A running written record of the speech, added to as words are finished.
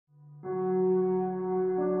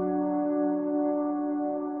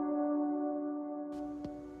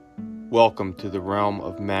Welcome to the realm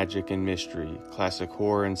of magic and mystery, classic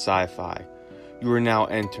horror and sci-fi. You are now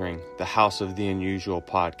entering the House of the Unusual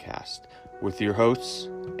podcast with your hosts,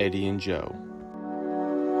 Eddie and Joe.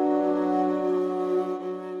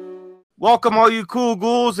 Welcome all you cool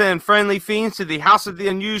ghouls and friendly fiends to the House of the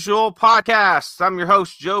Unusual podcast. I'm your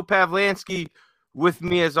host, Joe Pavlansky. With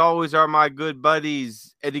me, as always, are my good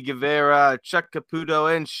buddies, Eddie Guevara, Chuck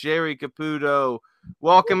Caputo, and Sherry Caputo.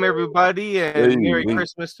 Welcome, everybody, and Merry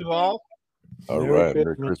Christmas to all. All right,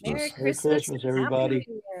 Merry Christmas. Merry Christmas, everybody.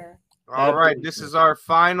 All right, this is our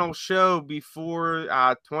final show before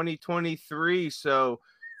 2023, so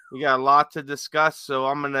we got a lot to discuss. So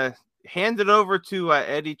I'm going to hand it over to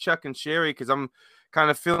Eddie, Chuck, and Sherry because I'm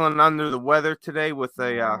kind of feeling under the weather today with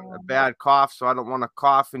a bad cough, so I don't want to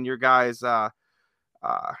cough in your guys'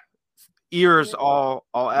 ears all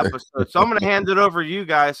episode. So I'm going to hand it over to you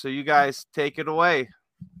guys, so you guys take it away.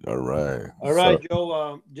 All right,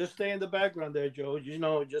 Joe. Just stay in the background there, Joe.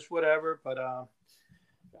 Just whatever. But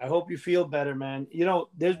I hope you feel better, man.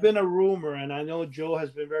 There's been a rumor, and I know Joe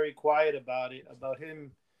has been very quiet about it, about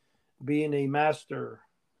him being a master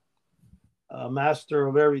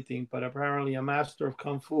of everything, but apparently a master of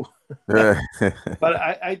kung fu. But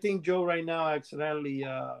I think Joe right now accidentally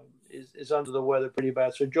is under the weather pretty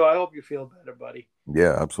bad. So Joe, I hope you feel better, buddy.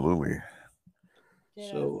 Yeah, absolutely.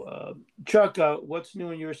 Yeah. So Chuck, what's new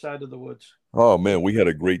on your side of the woods? Oh man, we had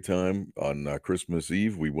a great time on Christmas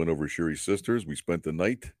Eve. We went over to Sherry's sister's. We spent the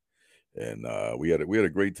night, and we had a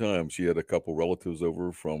great time. She had a couple relatives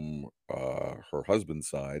over from her husband's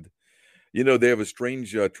side. They have a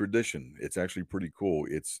strange tradition. It's actually pretty cool.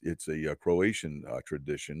 It's a Croatian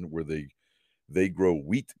tradition where they grow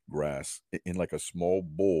wheat grass in like a small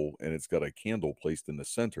bowl, and it's got a candle placed in the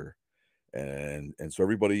center. And so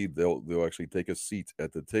everybody, they'll actually take a seat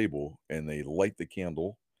at the table and they light the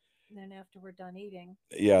candle. And then after we're done eating.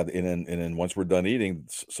 Yeah, and then once we're done eating,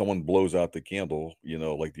 someone blows out the candle,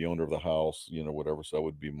 like the owner of the house, whatever. So that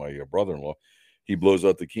would be my brother-in-law. He blows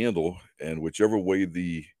out the candle, and whichever way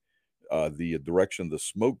the direction the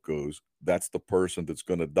smoke goes, that's the person that's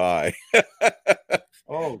going to die.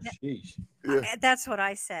 Oh, jeez. Yeah. That's what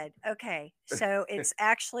I said. Okay. So it's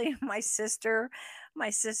actually my sister's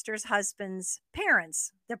husband's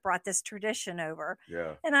parents that brought this tradition over.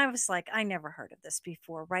 Yeah. And I was like, I never heard of this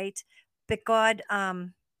before, right? But God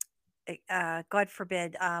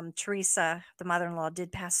forbid, Teresa, the mother-in-law,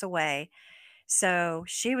 did pass away. So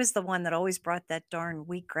she was the one that always brought that darn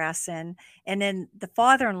wheatgrass in. And then the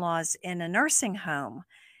father-in-law's in a nursing home.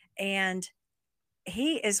 And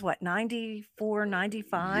he is 94,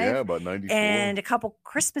 95? Yeah, about 94. And a couple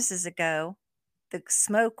Christmases ago, the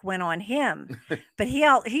smoke went on him. But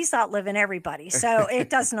he's outliving everybody. So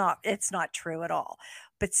it's not true at all.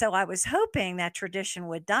 But so I was hoping that tradition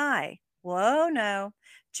would die. Whoa, no.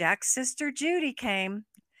 Jack's sister Judy came.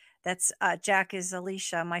 That's Jack is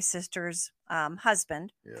Alicia, my sister's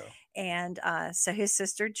husband. Yeah. And so his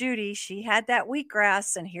sister Judy, she had that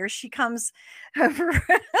wheatgrass, and here she comes over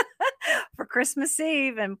for Christmas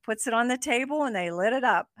Eve and puts it on the table, and they lit it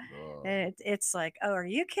up. And it's like, oh, are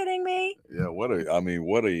you kidding me? Yeah, what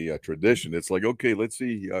a tradition. It's like, okay, let's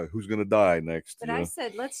see who's going to die next. But I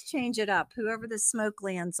said, let's change it up. Whoever the smoke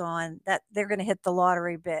lands on, that they're going to hit the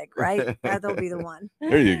lottery big, right? They'll be the one.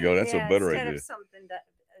 There you go. That's a better instead idea. Of something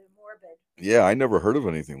morbid. Yeah, I never heard of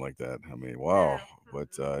anything like that. I mean, wow. Yeah.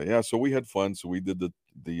 But so we had fun. So we did the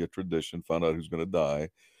tradition, found out who's going to die,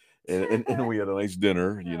 and we had a nice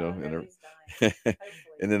dinner, and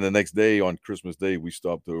then the next day on Christmas Day, we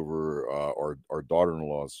stopped over our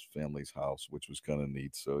daughter-in-law's family's house, which was kind of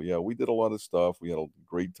neat. So yeah, we did a lot of stuff. We had a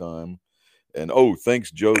great time. And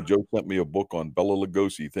thanks, Joe. Joe sent me a book on Bela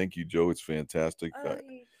Lugosi. Thank you, Joe. It's fantastic.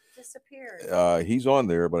 He disappeared. He's on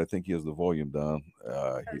there, but I think he has the volume down.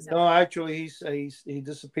 No, actually, he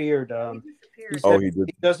disappeared. He did.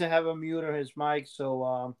 He doesn't have a mute on his mic,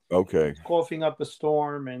 so okay. He's coughing up a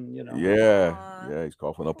storm, and Yeah, he's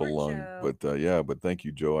coughing up a lung. Joe. But thank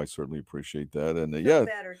you, Joe. I certainly appreciate that. And Feel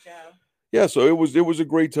better, Joe. Yeah, so it was a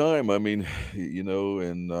great time. I mean,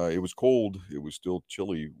 and it was cold. It was still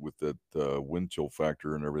chilly with that wind chill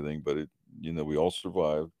factor and everything, but we all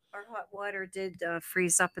survived. Our hot water did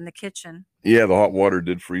freeze up in the kitchen. Yeah, the hot water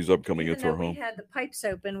did freeze up coming Even into our home. We had the pipes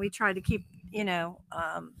open. We tried to keep, the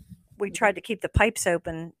pipes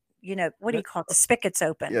open. What do you call it? The spigots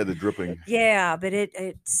open. Yeah, the dripping. Yeah, but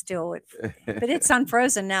but it's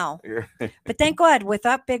unfrozen now. Yeah. But thank God, with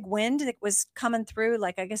that big wind that was coming through,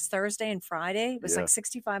 like I guess Thursday and Friday, it was like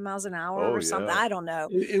 65 miles an hour or something. Yeah. I don't know.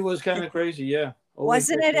 It was kind of crazy, yeah.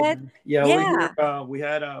 Wasn't it, Ed? Yeah. We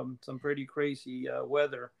had some pretty crazy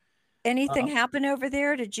weather. Anything happen over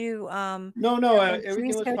there? Did you No, have everything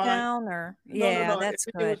trees was go fine. down or No, that's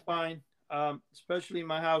everything was good. fine. Especially in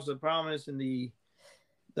my house. The problem is in the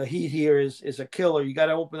heat here is a killer. You got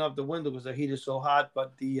to open up the window because the heat is so hot.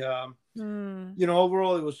 But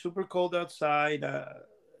overall it was super cold outside.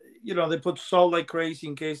 They put salt like crazy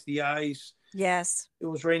in case the ice. Yes. It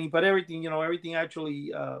was raining, but everything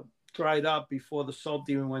actually dried up before the salt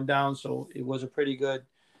even went down. So it was a pretty good.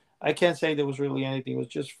 I can't say there was really anything. It was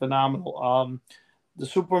just phenomenal. The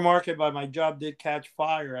supermarket by my job did catch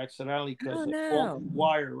fire accidentally because the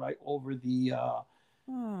wire right over the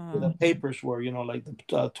where the papers were, like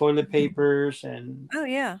the toilet papers and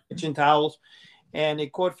kitchen towels, and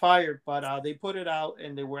it caught fire. But they put it out,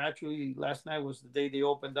 and they were actually last night was the day they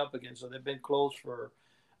opened up again, so they've been closed for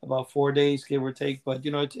about 4 days, give or take. But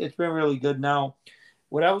it's been really good now.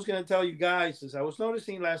 What I was going to tell you guys is I was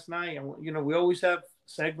noticing last night, and we always have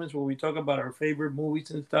segments where we talk about our favorite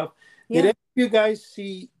movies and stuff. Yeah. Did any of you guys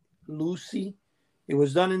see Lucy? It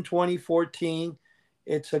was done in 2014.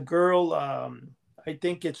 It's a girl. I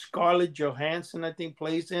think it's Scarlett Johansson, I think,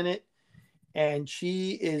 plays in it. And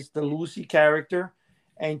she is the Lucy character.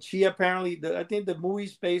 And she apparently, I think the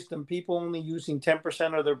movie's based on people only using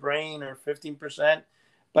 10% of their brain or 15%.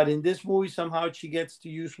 But in this movie, somehow she gets to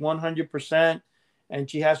use 100%. And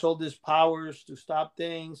she has all these powers to stop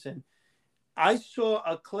things. And I saw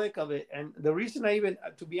a clip of it. And the reason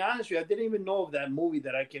to be honest with you, I didn't even know of that movie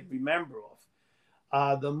that I can remember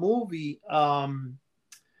of. The movie, I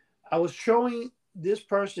was showing this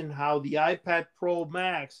person how the iPad Pro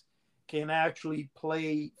Max can actually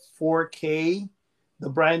play 4K, the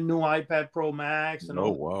brand new iPad Pro Max. And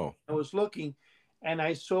wow. I was looking and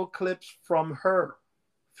I saw clips from her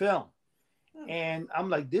film. And I'm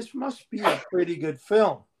like, this must be a pretty good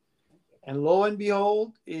film. And lo and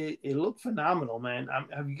behold, it looked phenomenal, man.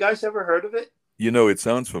 Have you guys ever heard of it? It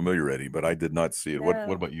sounds familiar, Eddie, but I did not see it. No.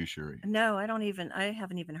 What about you, Sherry? No, I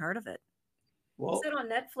haven't even heard of it. Well, is it on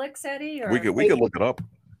Netflix, Eddie? Or? We could look it up.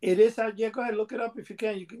 It is. Yeah, go ahead, look it up if you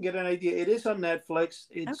can. You can get an idea. It is on Netflix.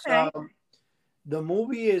 It's the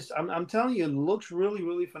movie is. I'm telling you, it looks really,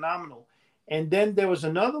 really phenomenal. And then there was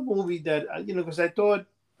another movie that because I thought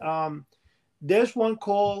there's one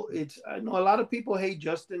called. I know a lot of people hate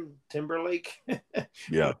Justin Timberlake.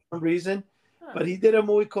 Yeah. For some reason, but he did a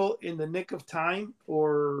movie called In the Nick of Time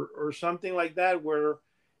or something like that where.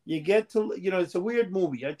 You get to, it's a weird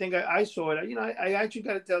movie. I think I saw it. I actually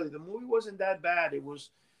got to tell you, the movie wasn't that bad.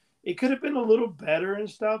 It could have been a little better and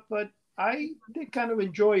stuff, but I did kind of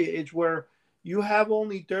enjoy it. It's where you have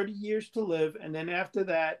only 30 years to live. And then after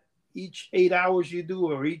that, each 8 hours you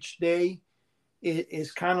do or each day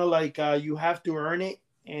is kind of like you have to earn it.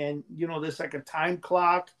 And, there's like a time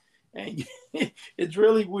clock and it's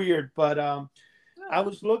really weird. But I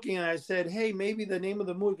was looking and I said, hey, maybe the name of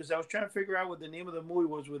the movie, because I was trying to figure out what the name of the movie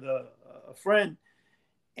was with a friend.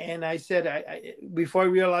 And I said, I before I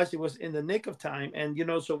realized it was In the Nick of Time. And,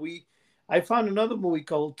 so I found another movie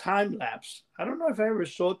called Time Lapse. I don't know if I ever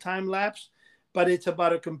saw Time Lapse, but it's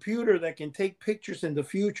about a computer that can take pictures in the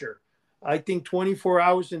future. I think 24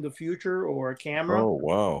 hours in the future or a camera. Oh,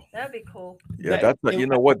 wow. That'd be cool. Yeah, you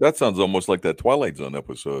know what? That sounds almost like that Twilight Zone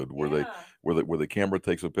episode where the camera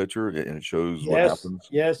takes a picture and it shows what happens.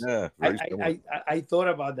 Yes. Yeah. I thought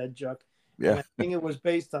about that, Chuck. Yeah. I think it was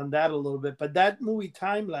based on that a little bit. But that movie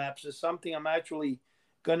Time Lapse is something I'm actually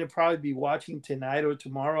going to probably be watching tonight or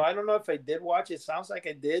tomorrow. I don't know if I did watch it. Sounds like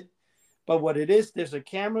I did. But what it is, there's a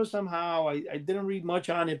camera somehow. I didn't read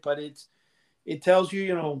much on it, but it tells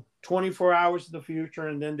you, 24 hours in the future,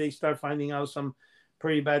 and then they start finding out some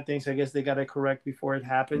pretty bad things. I guess they got to correct before it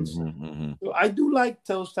happens. Mm-hmm. So I do like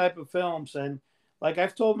those type of films. And like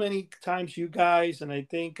I've told many times you guys, and I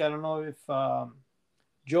don't know if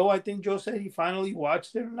Joe said he finally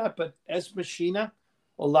watched it or not, but Es Machina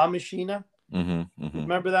or La Machina. Mm-hmm.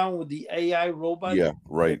 Remember that one with the AI robot? Yeah,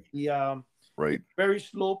 right. Right. Very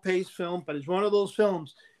slow paced film, but it's one of those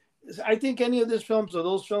films. I think any of these films are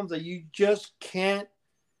those films that you just can't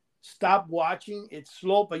stop watching. It's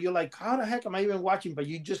slow, but you're like, how the heck am I even watching? But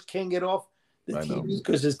you just can't get off the TV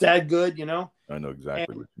because it's that good, I know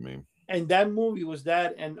exactly what you mean. And that movie was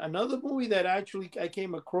that. And another movie that actually I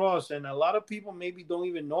came across, and a lot of people maybe don't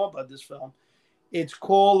even know about this film. It's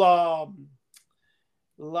called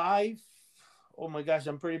Life. Oh my gosh,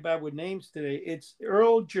 I'm pretty bad with names today. It's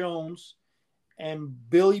Earl Jones and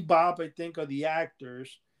Billy Bob, I think, are the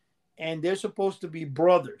actors. And they're supposed to be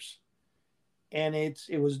brothers. And it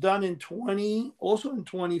was done in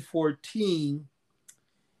 2014.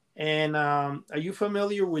 And are you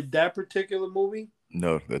familiar with that particular movie?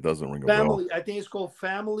 No, that doesn't ring a bell. I think it's called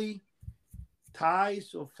Family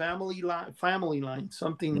Ties or Family Line,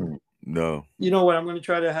 something. No. You know what? I'm gonna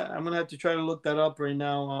have to try to look that up right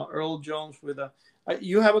now. Earl Jones with a.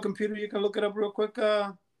 You have a computer? You can look it up real quick.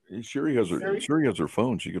 Sherry has her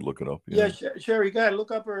phone. She could look it up. Yeah, Sherry, go ahead.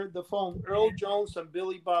 Look up the phone. Earl Jones and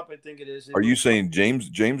Billy Bob, I think it is. Are you saying James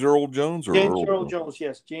Earl Jones or James Earl Jones?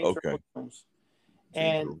 Yes, James Okay. Earl Jones.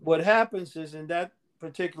 And what happens is in that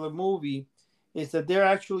particular movie is that they're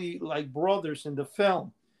actually like brothers in the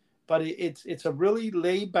film, but it's a really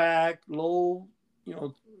laid back, low,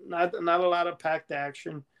 not a lot of packed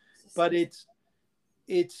action, but it's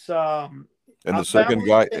and the second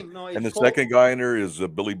guy second guy in there is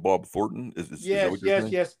Billy Bob Thornton.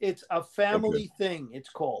 Yes. It's a family thing. It's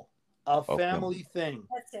called a family thing.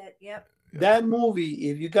 That's it. Yep. That movie,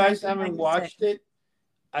 if you guys haven't watched it,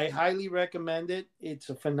 I highly recommend it. It's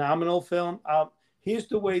a phenomenal film. Here's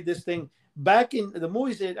the way this thing back in the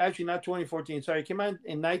movies. Actually, not 2014. Sorry, it came out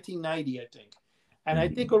in 1990, I think. And I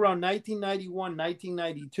think around 1991,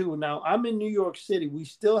 1992. Now I'm in New York City.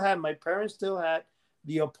 My parents still had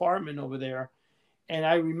the apartment over there, and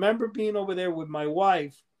I remember being over there with my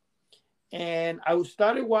wife, and I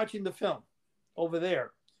started watching the film over there.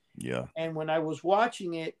 Yeah. And when I was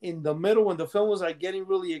watching it in the middle, when the film was like getting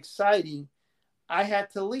really exciting, I had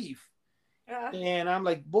to leave. And I'm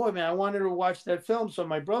like, boy, man, I wanted to watch that film. So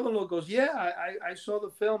my brother-in-law goes, yeah, I saw the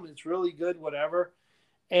film. It's really good, whatever.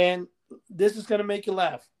 And this is going to make you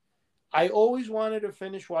laugh. I always wanted to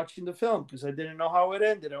finish watching the film because I didn't know how it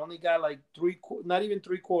ended. I only got like not even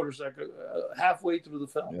three quarters, like halfway through the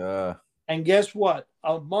film. Yeah. And guess what?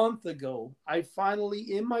 A month ago, I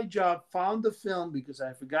finally, in my job, found the film because I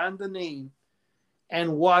had forgotten the name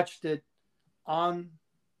and watched it on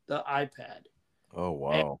the iPad. Oh,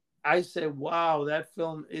 wow. And I said, wow, that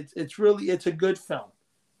film, it's a good film.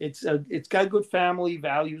 It's got good family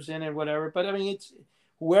values in it, whatever. But I mean,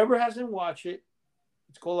 whoever hasn't watched it,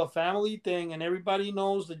 it's called A Family Thing, and everybody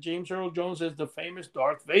knows that James Earl Jones is the famous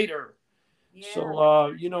Darth Vader. Yeah.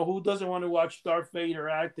 So, who doesn't want to watch Darth Vader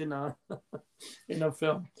act in a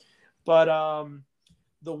film? But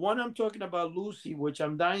the one I'm talking about, Lucy, which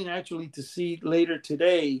I'm dying actually to see later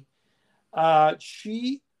today,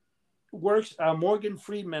 she works. Morgan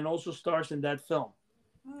Freeman also stars in that film.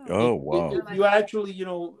 Oh, wow. You actually,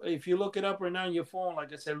 if you look it up right now on your phone,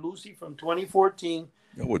 like I said, Lucy from 2014.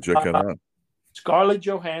 We'll check it out. Scarlett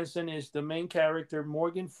Johansson is the main character.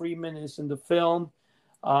 Morgan Freeman is in the film.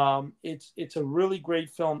 It's a really great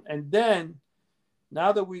film. And then,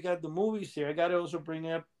 now that we got the movies here, I got to also bring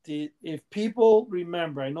up if people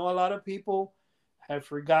remember, I know a lot of people have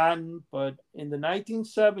forgotten, but in the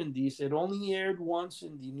 1970s, it only aired once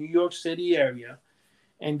in the New York City area.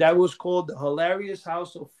 And that was called The Hilarious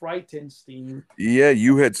House of Frightenstein. Yeah,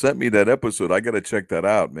 you had sent me that episode. I got to check that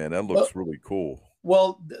out, man. That looks really cool.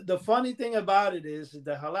 Well, the funny thing about it is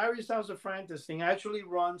The Hilarious House of Frightenstein actually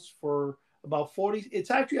runs for about 40.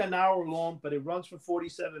 It's actually an hour long, but it runs for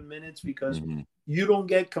 47 minutes because you don't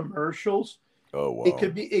get commercials. Oh, wow.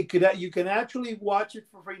 You can actually watch it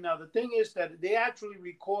for free. Now, the thing is that they actually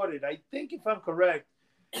recorded, I think if I'm correct,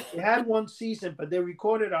 they had one season, but they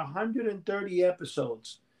recorded 130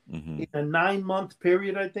 episodes in a 9-month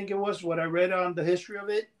period, I think it was, what I read on the history of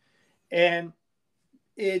it. And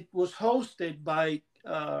it was hosted by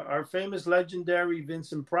our famous legendary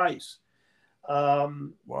Vincent Price.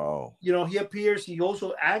 Wow. He appears, he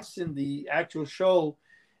also acts in the actual show.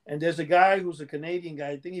 And there's a guy who's a Canadian guy.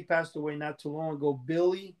 I think he passed away not too long ago,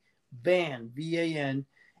 Billy Van, V-A-N.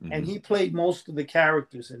 And he played most of the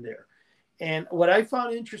characters in there. And what I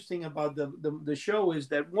found interesting about the show is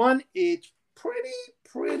that, one, it's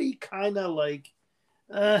pretty kind of like,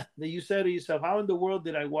 that you said to yourself, how in the world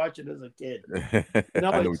did I watch it as a kid?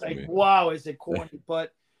 It's like, wow, is it corny?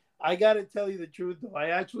 But I got to tell you the truth, though. I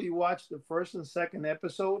actually watched the first and second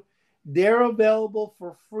episode. They're available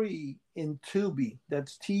for free in Tubi.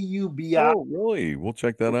 That's Tubi. Oh, really? We'll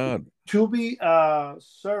check that out. Tubi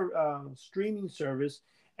streaming service.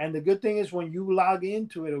 And the good thing is when you log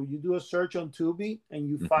into it or you do a search on Tubi and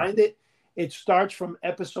you find it, it starts from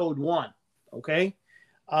episode 1. Okay.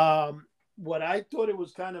 What I thought it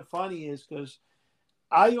was kind of funny is because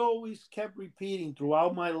I always kept repeating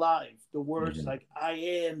throughout my life the words like, I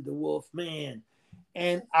am the Wolf Man.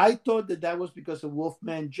 And I thought that was because of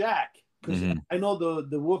Wolfman Jack. Because I know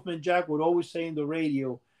the Wolfman Jack would always say in the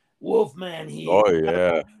radio, Wolfman here. Oh,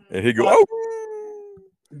 yeah. And he'd go, oh.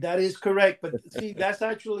 That is correct. But see, that's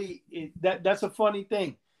actually, that's a funny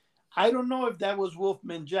thing. I don't know if that was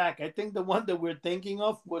Wolfman Jack. I think the one that we're thinking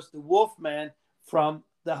of was the Wolfman from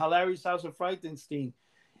The Hilarious House of Frightenstein.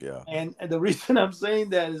 Yeah. And the reason I'm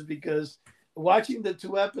saying that is because watching the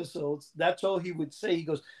 2 episodes, that's all he would say. He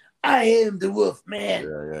goes, I am the Wolfman.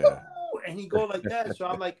 Yeah. and he go like that. So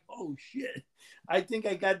I'm like, oh shit, I think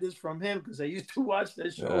I got this from him because I used to watch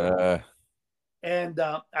that show. And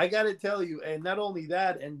I got to tell you, and not only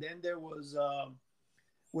that, and then there was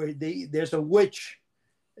where there's a witch,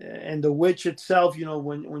 and the witch itself, you know,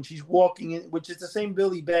 when she's walking in, which is the same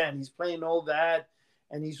Billy Band, he's playing all that,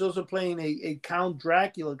 and he's also playing a Count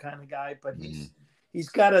Dracula kind of guy, but he's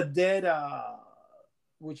got a dead,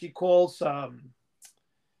 which he calls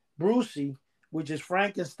Brucey, which is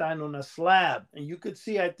Frankenstein on a slab, and you could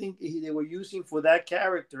see, I think they were using for that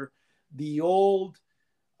character the old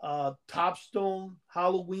Topstone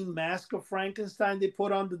Halloween mask of Frankenstein they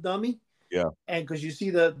put on the dummy. Yeah. And because you see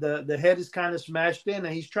the head is kind of smashed in,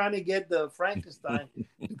 and he's trying to get the Frankenstein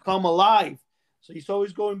to come alive. So he's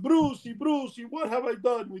always going, Brucey, Brucey, what have I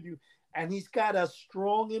done with you? And he's got a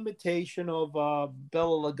strong imitation of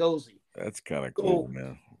Bela Lugosi. That's kind of cool,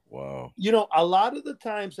 man. Wow. You know, a lot of the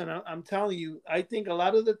times, and I'm telling you, I think a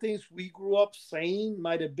lot of the things we grew up saying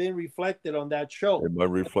might have been reflected on that show. It might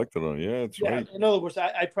have reflected on, that's right. In other words,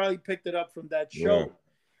 I probably picked it up from that show. Yeah.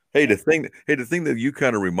 Hey, the thing that you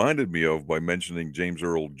kind of reminded me of by mentioning James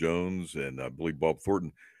Earl Jones and I believe Bob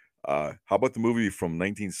Thornton. How about the movie from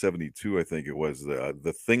 1972? I think it was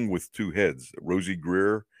the Thing with Two Heads. Rosie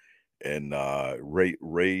Greer and Ray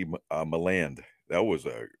Milland. That was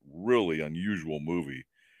a really unusual movie.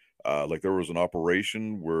 Like there was an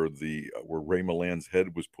operation where Ray Milland's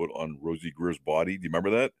head was put on Rosie Greer's body. Do you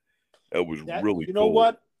remember that? That was really cool. You know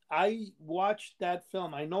what? I watched that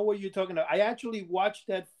film. I know what you're talking about. I actually watched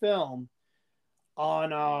that film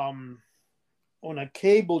on a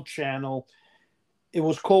cable channel. It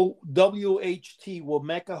was called WHT,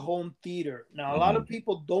 Wameka Home Theater. Now, a lot of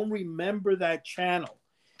people don't remember that channel.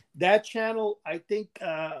 That channel, I think,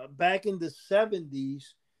 back in the 70s,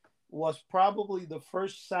 was probably the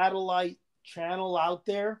first satellite channel out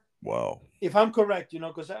there. Wow. If I'm correct, you know,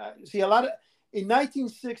 because I see a lot of... In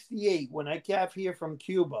 1968, when I got here from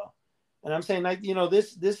Cuba, and I'm saying, you know,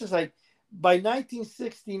 this is like, by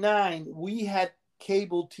 1969, we had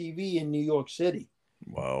cable TV in New York City.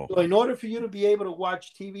 Wow. So in order for you to be able to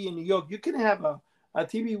watch TV in New York, you can have a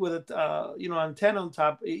TV with a, antenna on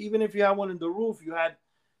top. Even if you had one in the roof, you had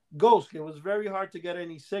ghosts. It was very hard to get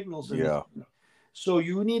any signals. So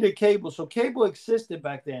you needed cable. So cable existed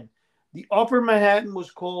back then. The Upper Manhattan was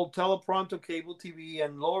called Telepronto Cable TV,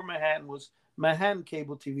 and Lower Manhattan was Manhattan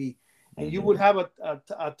Cable TV. And you would have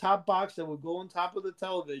a top box that would go on top of the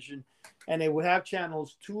television, and it would have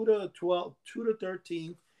channels 2 to 12, 2 to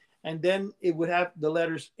 13, and then it would have the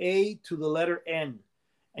letters A to the letter N.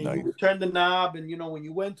 And you would turn the knob, and, you know, when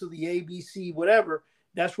you went to the ABC, whatever,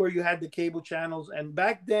 that's where you had the cable channels. And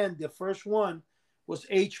back then, the first one was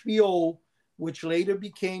HBO, which later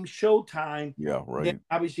became Showtime. Yeah, right. Then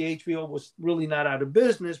obviously, HBO was really not out of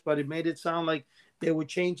business, but it made it sound like they were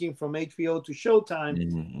changing from HBO to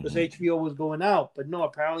Showtime because HBO was going out. But no,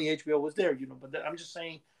 apparently HBO was there, you know. But I'm just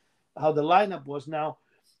saying how the lineup was. Now,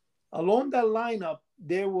 along that lineup,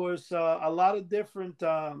 there was a lot of different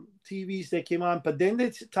TVs that came on. But then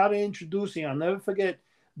they started introducing, I'll never forget,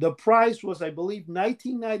 the price was, I believe,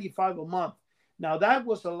 $19.95 a month. Now, that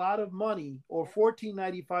was a lot of money, or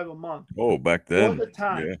 $14.95 a month. Oh, back then. For the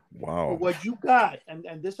time. Yeah. Wow. But what you got,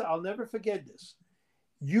 and this, I'll never forget this.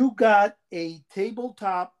 You got a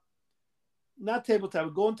tabletop, not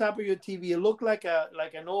tabletop, go on top of your TV. It looked like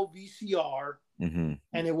an old VCR, and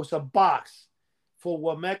it was a box for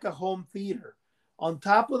Wameka Home Theater. On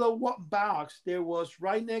top of the box, there was,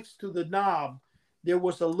 right next to the knob, there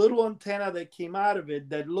was a little antenna that came out of it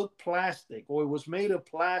that looked plastic, or it was made of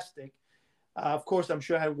plastic. Of course, I'm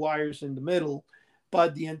sure it had wires in the middle,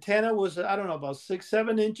 but the antenna was, I don't know, about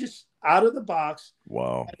 6-7 inches out of the box.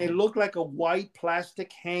 Wow. And it looked like a white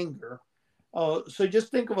plastic hanger. So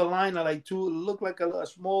just think of a line of like two, it looked like a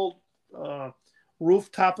small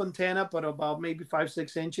rooftop antenna, but about maybe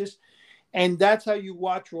 5-6 inches. And that's how you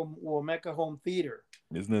watch Wameka Home Theater.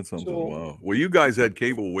 Isn't that something? Wow. Well, you guys had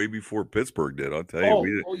cable way before Pittsburgh did, I'll tell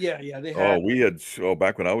you. Yeah. They had.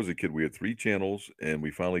 Back when I was a kid, we had 3 channels, and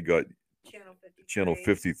we finally got Channel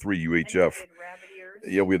 53 UHF.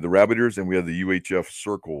 Yeah, we had the Rabbit Ears, and we had the UHF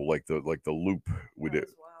circle, like the loop.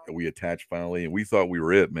 We attached finally, and we thought we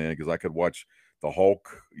were it, man, because I could watch the Hulk,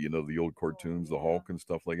 you know, the old cartoons, the Hulk and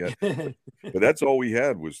stuff like that. But that's all we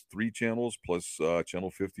had was 3 channels plus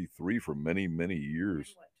Channel 53 for many, many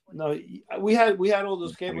years. No, we had all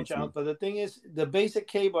those cable channels, but the thing is, the basic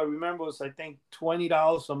cable I remember was, I think,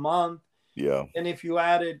 $20 a month. Yeah. And if you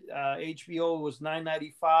added HBO, it was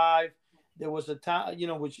 $9.95. There was a time, you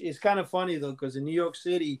know, which is kind of funny though, because in New York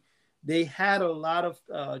City, they had a lot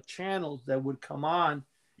of channels that would come on.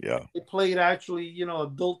 Yeah. They played actually, you know,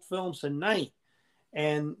 adult films at night.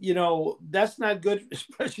 And that's not good,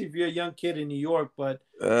 especially if you're a young kid in New York. But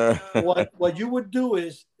Uh, what you would do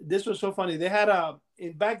is, this was so funny. They had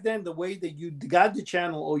back then, the way that you got the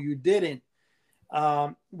channel or you didn't,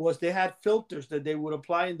 was they had filters that they would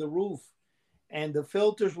apply in the roof, and the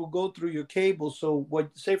filters will go through your cable. So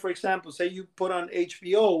say for example, say you put on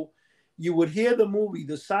HBO, you would hear the movie,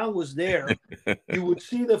 the sound was there, you would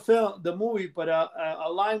see the movie, but a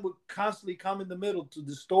line would constantly come in the middle to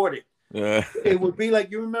distort it. It would be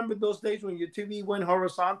like, you remember those days when your TV went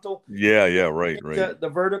horizontal? yeah, right.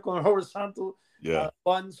 The vertical and horizontal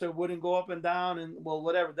buttons, so it wouldn't go up and down, and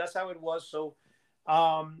whatever. That's how it was. So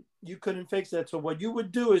you couldn't fix that. So what you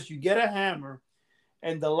would do is you get a hammer,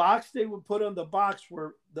 and the locks they would put on the box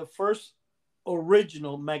were the first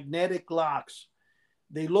original magnetic locks.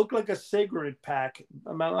 They look like a cigarette pack,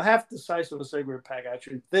 about half the size of a cigarette pack,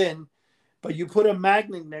 actually thin, but you put a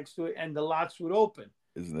magnet next to it and the locks would open.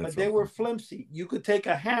 But they were flimsy. You could take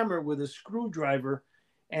a hammer with a screwdriver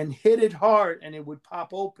and hit it hard and it would pop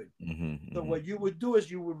open. So what you would do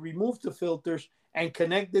is you would remove the filters and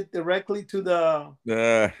connect it directly to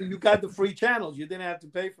you got the free channels. You didn't have to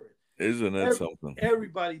pay for it. Isn't that something?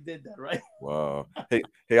 Everybody did that, right? Wow.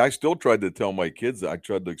 Hey, I still tried to tell my kids, I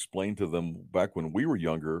tried to explain to them back when we were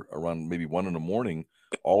younger, around maybe 1 a.m,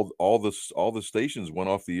 all the stations went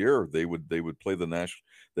off the air. They would play the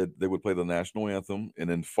national anthem, and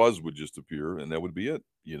then fuzz would just appear, and that would be it,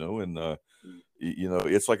 and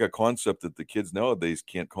it's like a concept that the kids nowadays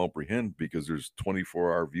can't comprehend, because there's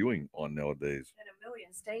 24-hour viewing on nowadays. And a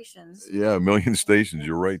million stations. Yeah, a million stations.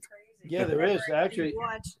 You're right. Yeah, there is actually.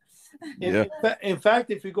 In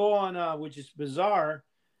fact, if you go on, which is bizarre,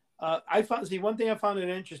 one thing I found it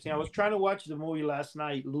interesting. I was trying to watch the movie last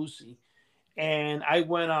night, Lucy, and I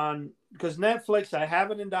went on, because Netflix, I have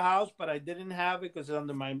it in the house, but I didn't have it because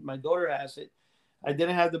under my daughter has it. I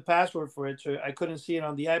didn't have the password for it, so I couldn't see it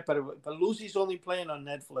on the iPad. But Lucy's only playing on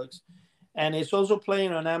Netflix, and it's also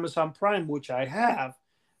playing on Amazon Prime, which I have.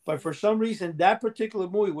 But for some reason, that particular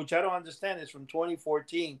movie, which I don't understand, is from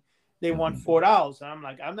 2014. They want $4. And I'm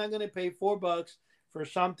like, I'm not going to pay $4 for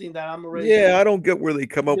something that I'm already. Yeah, I don't get where they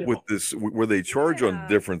come up with this, where they charge on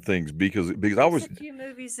different things, because I was a few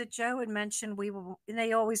movies that Joe had mentioned.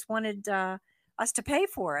 They always wanted us to pay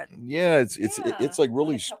for it. Yeah, it's like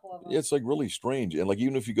really, it's like really strange. And like,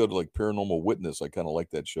 even if you go to like Paranormal Witness, I kind of like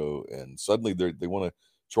that show, and suddenly they want to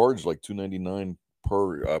charge like $2.99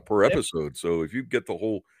 per episode. So if you get the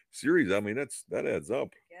whole series, I mean, that adds up.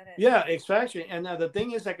 Yeah, exactly. And the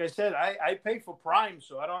thing is, like I said, I pay for Prime,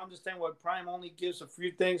 so I don't understand why Prime only gives a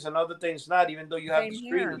few things and other things not, even though you have the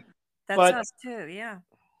streaming. That's us too, yeah.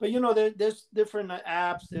 But there's different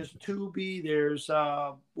apps. There's Tubi. There's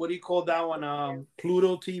what do you call that one?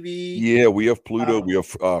 Pluto TV. Yeah, we have Pluto. We have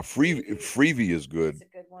Freevee is good. It's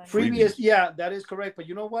a good one. Freevee is, yeah, that is correct. But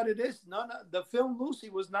you know what it is? No, the film Lucy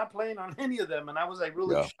was not playing on any of them, and I was like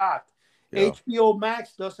really shocked. Yeah. HBO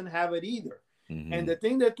Max doesn't have it either. And the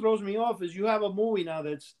thing that throws me off is you have a movie now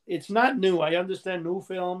it's not new. I understand new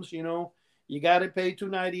films, you got to pay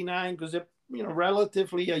 $2.99 because they're,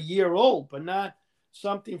 relatively a year old, but not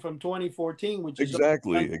something from 2014, which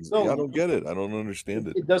exactly. I don't get it. I don't understand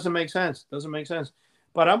it. It doesn't make sense.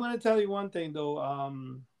 But I'm going to tell you one thing though.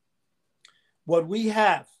 What we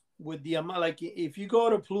have with the amount, like if you go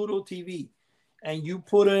to Pluto TV and you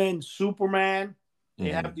put in Superman,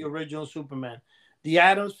 they have the original Superman. The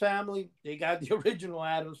Addams Family, they got the original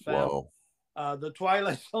Addams Family. Wow. The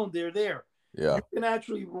Twilight Zone, they're there. Yeah. You can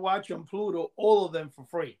actually watch on Pluto, all of them for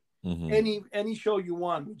free. Any show you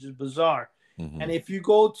want, which is bizarre. And if you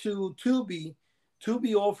go to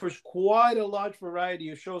Tubi offers quite a large variety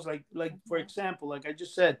of shows. Like for example, like I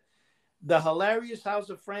just said, The Hilarious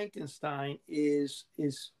House of Frankenstein is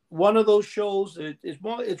one of those shows. It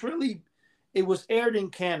was aired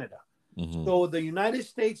in Canada. So the United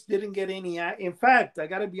States didn't get any. In fact, I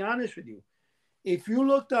got to be honest with you. If you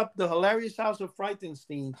looked up The Hilarious House of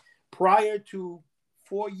Frankenstein prior to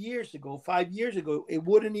 5 years ago, it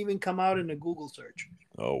wouldn't even come out in a Google search.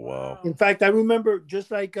 Oh, wow. In fact, I remember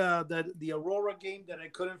just like the Aurora game that I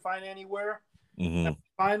couldn't find anywhere.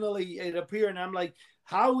 Finally, it appeared, and I'm like,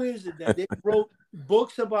 how is it that they wrote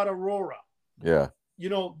books about Aurora? Yeah.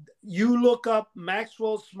 You look up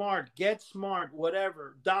Maxwell Smart, Get Smart,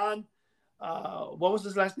 whatever. Don, what was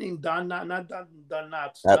his last name? Don, not Don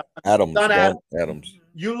Knotts. Adams. Don Adams.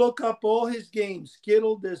 You look up all his games,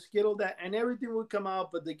 Skittle this, Skittle that, and everything would come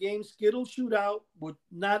out, but the game Skittle Shootout would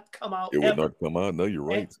not come out. It would not come out. No, you're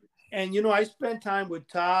right. And I spent time with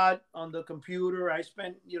Todd on the computer. I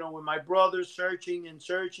spent, with my brother searching.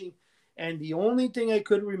 And the only thing I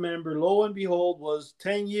could remember, lo and behold, was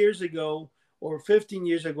 10 years ago or 15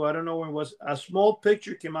 years ago. I don't know when it was. A small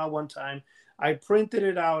picture came out one time. I printed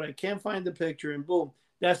it out. I can't find the picture, and boom,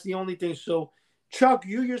 that's the only thing. So, Chuck,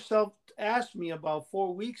 you yourself asked me about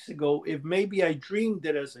 4 weeks ago if maybe I dreamed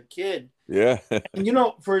it as a kid. Yeah. And,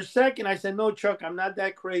 for a second, I said, no, Chuck, I'm not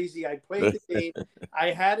that crazy. I played the game.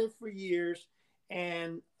 I had it for years.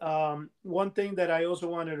 And one thing that I also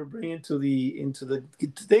wanted to bring into the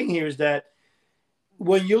thing here is that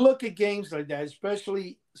when you look at games like that,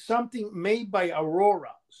 especially something made by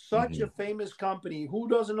Aurora, such a famous company, who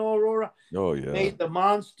doesn't know Aurora? Oh, yeah. Made the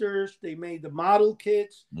monsters, they made the model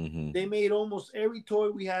kits, Mm-hmm. they made almost every toy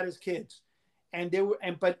we had as kids.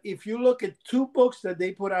 But if you look at 2 books that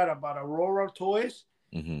they put out about Aurora toys,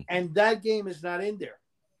 and that game is not in there,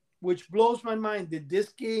 which blows my mind. Did this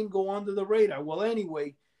game go under the radar? Well,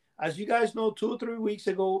 anyway, as you guys know, 2 or 3 weeks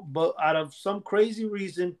ago, but out of some crazy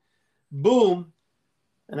reason, boom,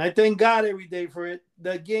 and I thank God every day for it,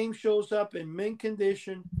 the game shows up in mint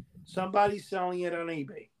condition. Somebody's selling it on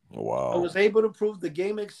eBay. Wow. I was able to prove the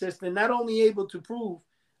game exists, and not only able to prove,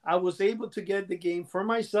 I was able to get the game for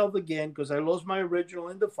myself again because I lost my original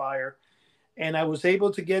in the fire, and I was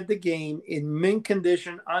able to get the game in mint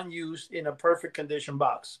condition, unused, in a perfect condition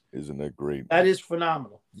box. Isn't that great? That is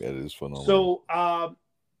phenomenal. That is phenomenal. So,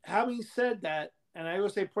 having said that, and I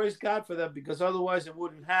always say praise God for that because otherwise it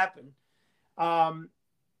wouldn't happen.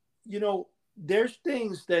 There's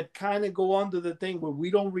things that kind of go under the thing where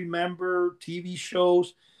we don't remember TV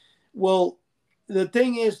shows. Well, the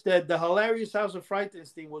thing is that the Hilarious House of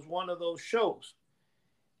Frightenstein was one of those shows,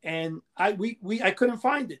 and I couldn't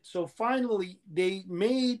find it. So finally, they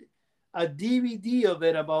made a DVD of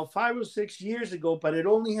it about 5 or 6 years ago, but it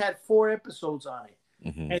only had 4 episodes on it,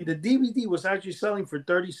 and the DVD was actually selling for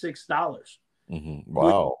 $36.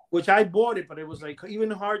 Wow! Which I bought it, but it was like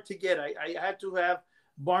even hard to get. I had to have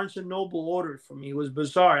Barnes and Noble order it for me. It was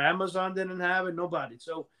bizarre. Amazon didn't have it. Nobody.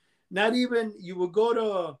 So not even you would go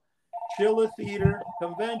to Chiller Theater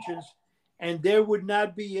conventions, and there would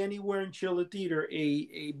not be anywhere in Chiller Theater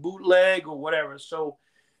a bootleg or whatever. So,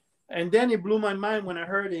 and then it blew my mind when I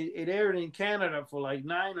heard it aired in Canada for like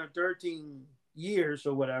 9 or 13 years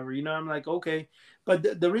or whatever. I'm like, okay.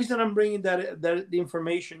 But the reason I'm bringing that the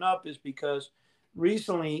information up is because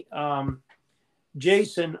recently,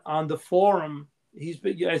 Jason on the forum, he's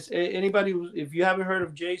been, anybody if you haven't heard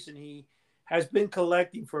of Jason, he has been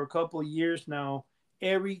collecting for a couple of years now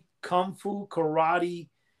every kung fu karate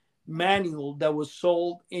manual that was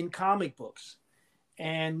sold in comic books.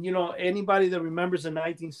 And anybody that remembers the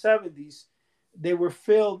 1970s, they were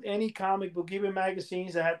filled, any comic book, even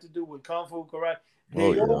magazines that had to do with kung fu karate,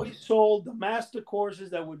 they always sold the master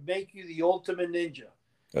courses that would make you the ultimate ninja.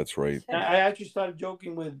 That's right. I actually started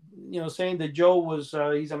joking with, saying that Joe was,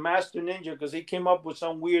 he's a master ninja because he came up with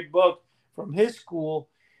some weird book from his school.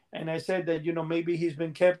 And I said that, maybe he's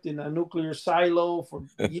been kept in a nuclear silo for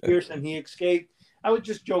years and he escaped. I was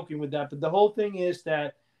just joking with that. But the whole thing is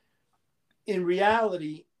that in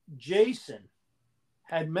reality, Jason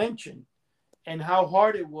had mentioned and how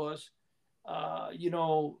hard it was,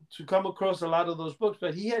 to come across a lot of those books.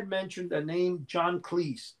 But he had mentioned the name John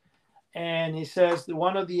Cleese. And he says that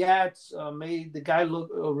one of the ads made the guy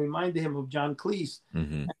reminded him of John Cleese.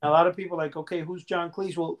 And a lot of people are like, okay, who's John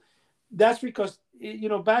Cleese? Well, that's because,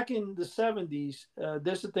 back in the 70s,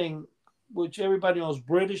 there's a thing which everybody knows,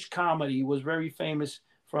 British comedy was very famous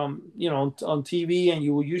from, on TV, and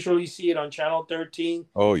you will usually see it on Channel 13.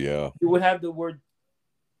 Oh, yeah. You would have the word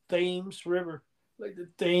Thames River, like the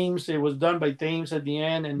Thames. It was done by Thames at the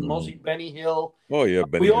end, and mostly Benny Hill. Oh, yeah.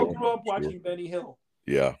 We all grew up watching Benny Hill.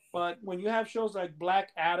 Yeah. But when you have shows like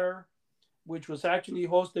Black Adder, which was actually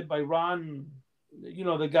hosted by Ron,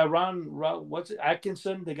 the guy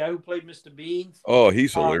Atkinson, the guy who played Mr. Bean. Oh,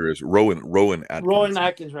 he's hilarious. Rowan Atkins. Rowan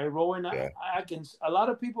Atkins, right? Atkins. A lot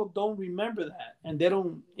of people don't remember that. And they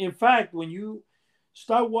don't. In fact, when you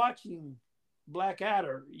start watching Black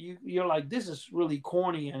Adder, you're like, this is really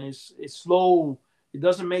corny and it's slow. It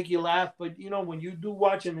doesn't make you laugh. But, when you do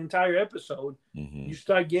watch an entire episode, you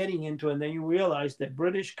start getting into it. And then you realize that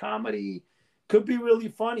British comedy could be really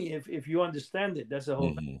funny if you understand it. That's the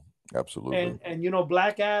whole thing. Absolutely. And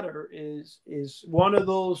Black Adder is one of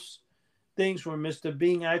those things where Mr.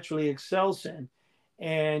 Bean actually excels in.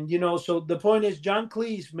 And, so the point is John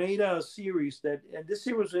Cleese made a series and this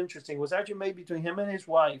series was interesting. It was actually made between him and his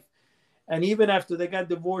wife. And even after they got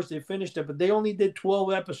divorced, they finished it, but they only did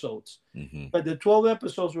 12 episodes. But the 12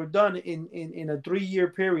 episodes were done in a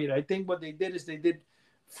 3-year period. I think what they did is they did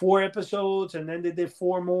 4 episodes and then they did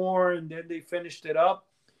 4 more and then they finished it up.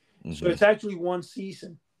 So it's actually one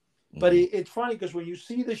season. But it's funny because when you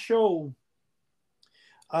see the show,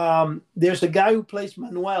 There's a guy who plays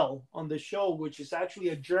Manuel on the show, which is actually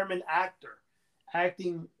a German actor,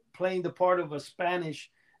 playing the part of a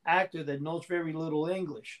Spanish actor that knows very little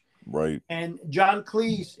English. Right. And John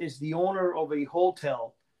Cleese is the owner of a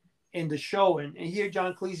hotel in the show. And here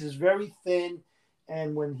John Cleese is very thin.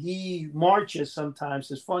 And when he marches,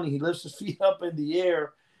 sometimes it's funny. He lifts his feet up in the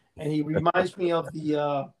air, and he reminds me of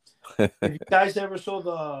the. If you guys ever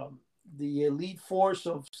saw the elite force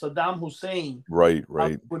of Saddam Hussein, right,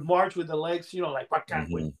 would march with the legs, like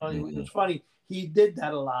it's funny. He did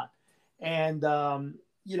that a lot, and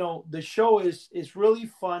the show is really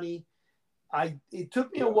funny. It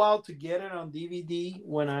took me a while to get it on DVD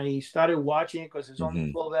when I started watching it because it's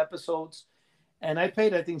only 12 episodes. And I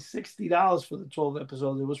paid, I think, $60 for the 12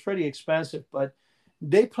 episodes. It was pretty expensive, but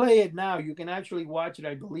they play it now. You can actually watch it,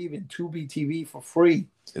 I believe, in Tubi TV for free.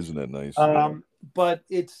 Isn't that nice? But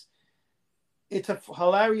it's a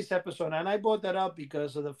hilarious episode. And I brought that up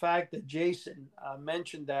because of the fact that Jason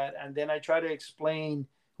mentioned that. And then I try to explain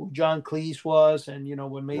who John Cleese was and,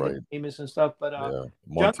 what made him famous and stuff. But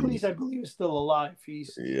John Cleese, I believe, is still alive.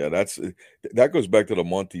 That goes back to the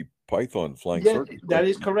Monty Python Flying Circus. That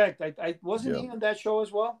is correct. I wasn't he on that show as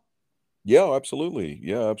well? Yeah, absolutely.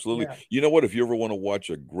 Yeah. You know what? If you ever want to watch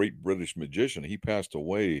a great British magician, he passed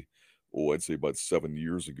away, I'd say about 7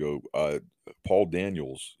 years ago. Paul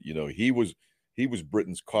Daniels, he was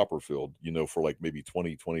Britain's Copperfield, for like maybe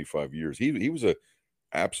 20, 25 years. He was a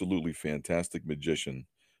absolutely fantastic magician.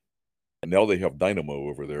 And now they have Dynamo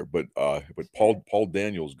over there. But Paul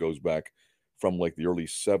Daniels goes back from like the early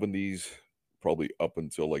 70s, probably up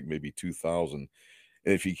until like maybe 2000.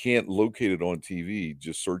 And if you can't locate it on TV,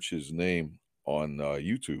 just search his name on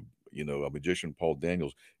YouTube, a magician, Paul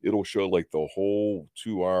Daniels. It'll show like the whole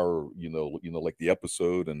 2 hour, like the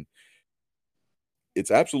episode. And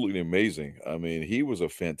it's absolutely amazing. I mean, he was a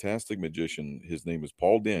fantastic magician. His name is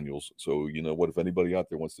Paul Daniels. So, if anybody out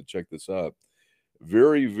there wants to check this out,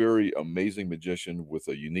 very, very amazing magician with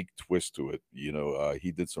a unique twist to it.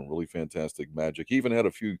 He did some really fantastic magic. He even had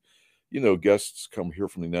a few, guests come here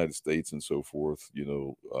from the United States and so forth,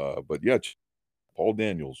 but yeah, Paul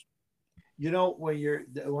Daniels.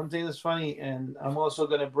 One thing that's funny, and I'm also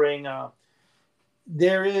going to bring,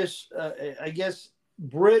 there is, I guess,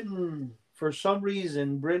 Britain, for some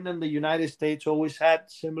reason, Britain and the United States always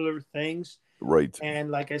had similar things. Right.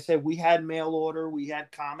 And like I said, we had mail order, we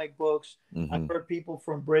had comic books. I've heard people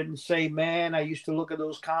from Britain say, man, I used to look at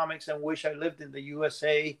those comics and wish I lived in the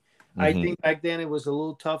USA. I think back then it was a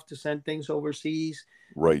little tough to send things overseas.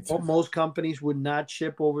 Right. Most companies would not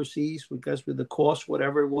ship overseas because with the cost,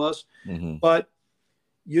 whatever it was. But,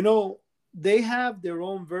 they have their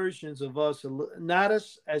own versions of us, not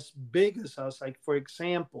as big as us. Like, for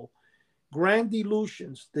example, Grand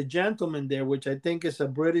Illusions, the gentleman there, which I think is a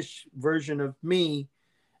British version of me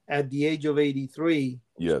at the age of 83.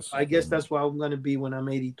 Yes. I guess that's what I'm going to be when I'm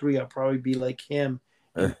 83. I'll probably be like him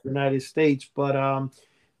in the United States. But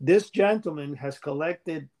this gentleman has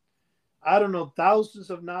collected, I don't know, thousands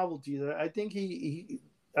of novelties. I think he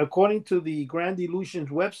according to the Grand Illusions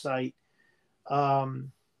website,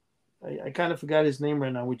 I kind of forgot his name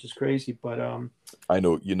right now, which is crazy, but I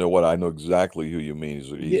know, what? I know exactly who you mean.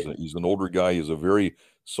 He's an older guy. He has a very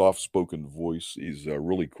soft-spoken voice. He's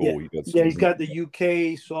really cool. He's got the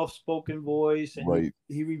UK soft-spoken voice, and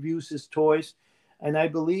he reviews his toys, and I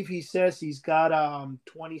believe he says he's got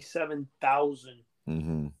 27,000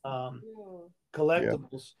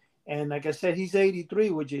 collectibles. And like I said, he's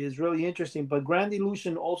 83, which is really interesting. But Grand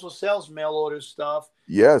Illusion also sells mail order stuff.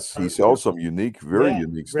 Yes, he sells some unique, very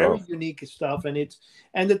unique stuff. Very unique stuff.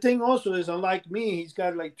 And the thing also is, unlike me, he's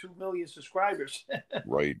got like 2 million subscribers.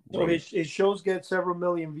 Right. So his shows get several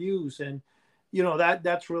million views. And,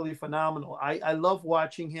 that's really phenomenal. I love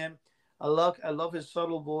watching him. I love his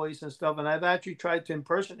subtle voice and stuff. And I've actually tried to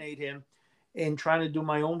impersonate him in trying to do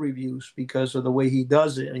my own reviews because of the way he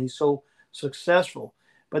does it. And he's so successful.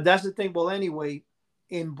 But that's the thing. Well, anyway,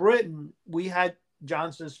 in Britain, we had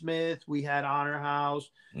Johnson Smith, we had Honor House,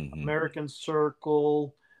 American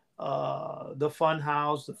Circle, the Fun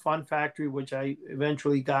House, the Fun Factory, which I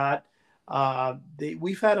eventually got.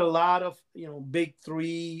 We've had a lot of, Big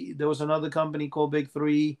Three. There was another company called Big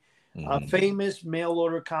Three, famous mail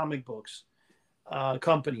order comic books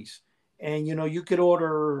companies. And, you could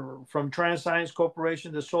order from Transscience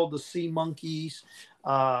Corporation that sold the Sea Monkeys,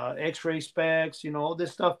 X-Ray Specs, all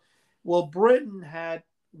this stuff. Well, Britain had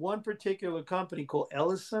one particular company called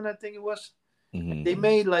Ellison, I think it was. They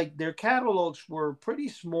made their catalogs were pretty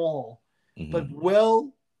small, but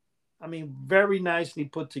very nicely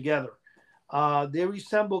put together. They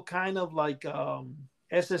resemble kind of like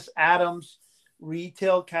S.S. Adams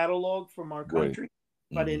retail catalog from our country.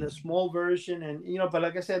 but in a small version. And, but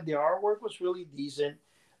like I said, the artwork was really decent.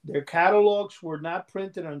 Their catalogs were not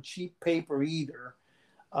printed on cheap paper either.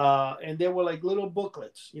 And they were like little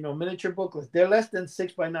booklets, miniature booklets. They're less than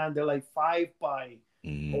 6x9. They're like 5x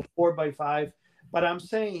or 4x5. But I'm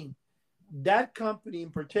saying that company in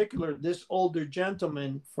particular, this older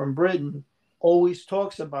gentleman from Britain always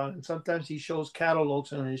talks about it. And sometimes he shows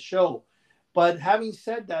catalogs on his show. But having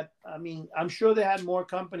said that, I mean, I'm sure they had more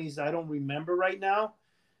companies I don't remember right now,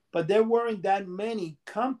 but there weren't that many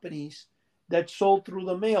companies that sold through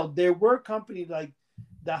the mail. There were companies like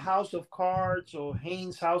the House of Cards or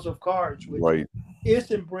Haynes House of Cards, which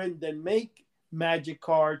is in Britain, that make magic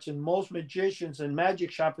cards, and most magicians and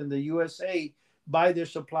magic shop in the USA buy their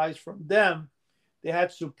supplies from them. They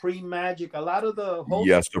had Supreme Magic. A lot of the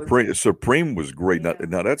Supreme was great. Yeah.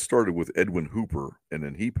 Now that started with Edwin Hooper, and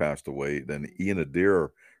then he passed away. Then Ian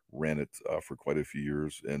Adair ran it for quite a few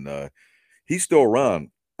years, and he's still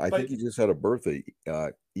around. I think he just had a birthday.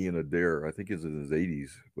 Ian Adair, I think he's in his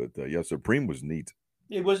 80s. But yeah, Supreme was neat.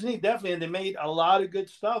 It was neat, definitely, and they made a lot of good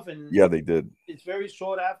stuff. And yeah, they did. It's very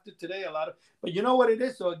sought after today. But you know what it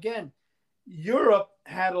is. So again, Europe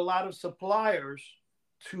had a lot of suppliers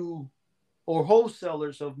or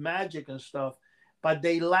wholesalers of magic and stuff, but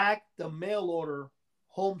they lacked the mail order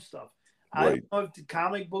home stuff. I don't know if the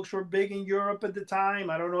comic books were big in Europe at the time.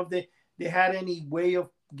 I don't know if they had any way of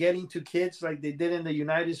getting to kids like they did in the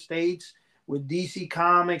United States with DC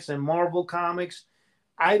Comics and Marvel Comics.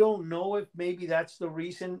 I don't know if maybe that's the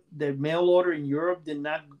reason the mail order in Europe did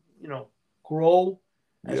not, grow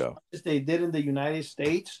as much as they did in the United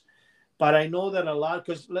States. But I know that a lot,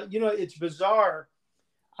 because, it's bizarre.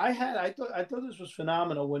 I thought this was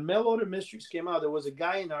phenomenal. When Mail Order Mysteries came out, there was a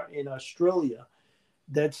guy in Australia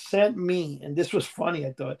that sent me, and this was funny,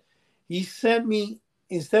 I thought. He sent me,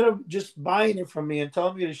 instead of just buying it from me and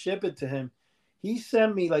telling me to ship it to him, he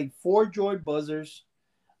sent me like 4 Joy Buzzers,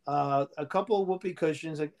 a couple of whoopee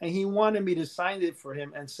cushions, and he wanted me to sign it for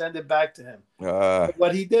him and send it back to him.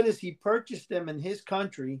 What he did is he purchased them in his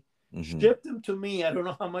country, shipped them to me. I don't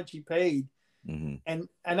know how much he paid. And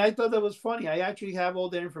I thought that was funny. I actually have all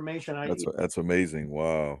the information. That's amazing.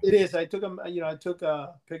 Wow. It is. I took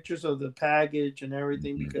pictures of the package and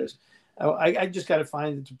everything because I just got to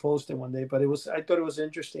find it to post it one day. But I thought it was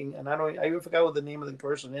interesting, and I even forgot what the name of the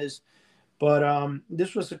person is. But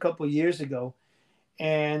this was a couple of years ago,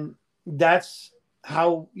 and that's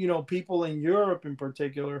how people in Europe in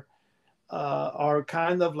particular are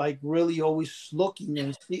kind of like really always looking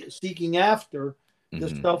and seeking after the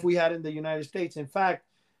stuff we had in the United States. In fact,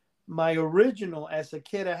 my original as a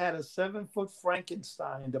kid, I had a 7-foot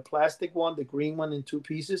Frankenstein, the plastic one, the green one in 2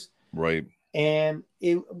 pieces. Right. And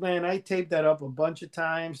I taped that up a bunch of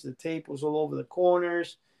times. The tape was all over the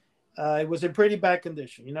corners. It was in pretty bad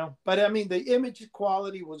condition, But I mean, the image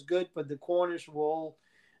quality was good, but the corners were all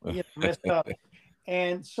messed up.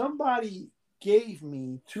 And somebody gave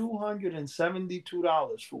me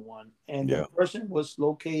 $272 for one. And the person was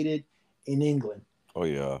located in England. Oh,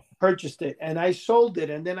 yeah. Purchased it, and I sold it.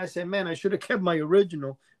 And then I said, man, I should have kept my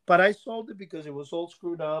original. But I sold it because it was all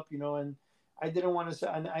screwed up, and I didn't want to say.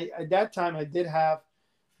 And at that time, I did have,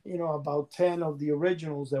 about 10 of the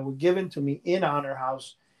originals that were given to me in Honor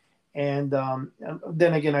House. And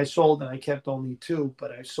then again, I sold and I kept only 2,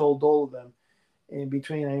 but I sold all of them in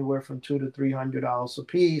between anywhere from $200 to $300 a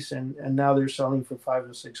piece. And now they're selling for $500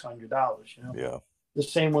 or $600, Yeah. The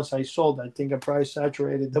same ones I sold. I think I probably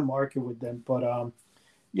saturated the market with them. But,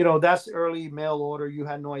 that's early mail order. You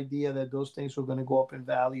had no idea that those things were going to go up in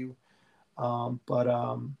value. Overall,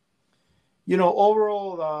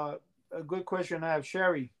 a good question I have.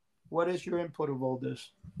 Sherry, what is your input of all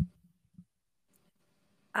this?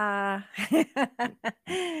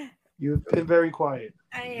 You've been very quiet.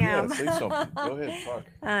 I am. Yeah, say something. Go ahead, talk.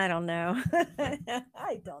 I don't know.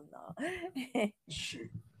 I don't know.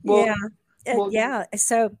 Well, yeah.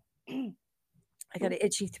 So I got an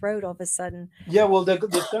itchy throat all of a sudden. Yeah. Well,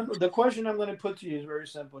 the question I'm going to put to you is very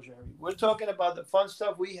simple, Sherry. We're talking about the fun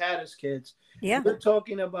stuff we had as kids. Yeah. We're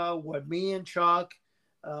talking about what me and Chuck,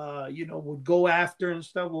 would go after and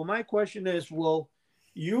stuff. Well, my question is,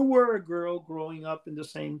 you were a girl growing up in the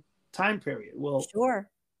same time period. Well, sure.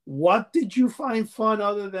 What did you find fun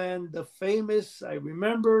other than the famous, I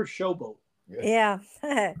remember, Showboat? Yeah.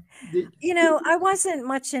 I wasn't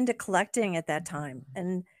much into collecting at that time.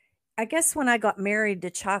 And I guess when I got married to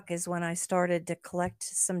Chuck is when I started to collect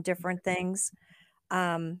some different things,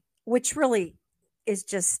 which really is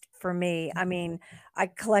just for me. I mean, I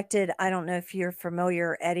collected, I don't know if you're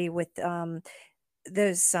familiar, Eddie, with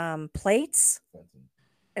those plates.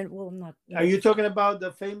 And well, not. Are you talking about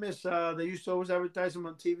the famous? They used to always advertise them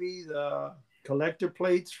on TV. collector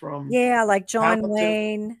plates from Yeah, like John Hamilton.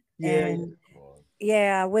 Wayne Yeah, and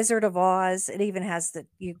yeah, Wizard of Oz. It even has the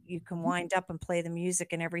you can wind up and play the music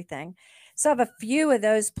and everything. So I have a few of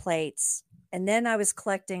those plates. And then I was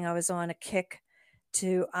on a kick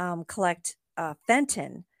to collect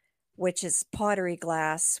Fenton, which is pottery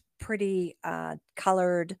glass, pretty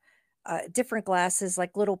colored, different glasses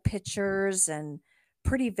like little pitchers and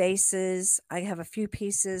pretty vases. I have a few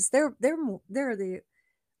pieces. They're the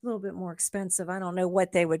little bit more expensive. I don't know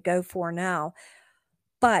what they would go for now.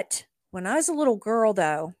 But when I was a little girl,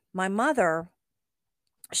 though, my mother,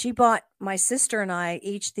 she bought my sister and I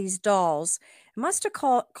each these dolls. It must have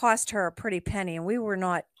cost her a pretty penny, and we were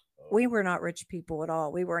not rich people at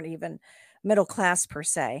all. We weren't even middle class per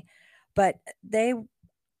se, but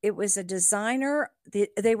it was a designer.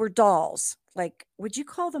 They were dolls. Like, would you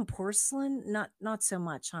call them porcelain? Not so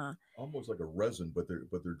much, huh? Almost like a resin, but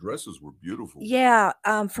their dresses were beautiful. Yeah,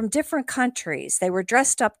 from different countries. They were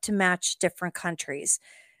dressed up to match different countries.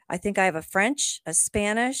 I think I have a French, a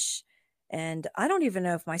Spanish, and I don't even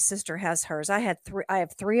know if my sister has hers. I have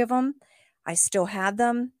three of them. I still have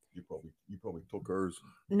them. You probably took hers.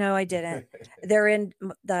 No, I didn't. They're in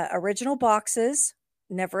the original boxes.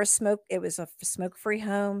 Never a smoke. It was a smoke-free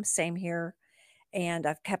home. Same here. And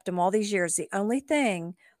I've kept them all these years. The only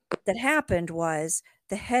thing that happened was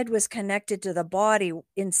the head was connected to the body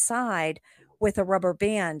inside with a rubber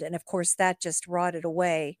band. And of course, that just rotted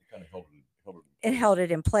away. It kind of held it held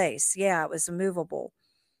it in place. Yeah, it was immovable.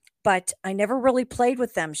 But I never really played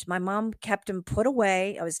with them. My mom kept them put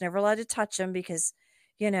away. I was never allowed to touch them because,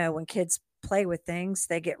 when kids play with things,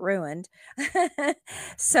 they get ruined.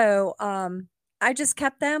 So I just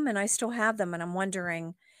kept them and I still have them. And I'm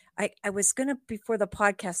wondering, I was going to, before the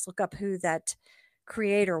podcast, look up who that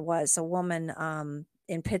creator was, a woman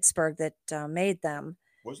in Pittsburgh that made them.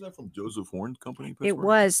 Wasn't that from Joseph Horn Company? Pittsburgh? It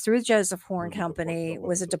was through Joseph Horn Company. It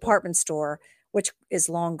was a department store, which is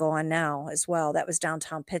long gone now as well. That was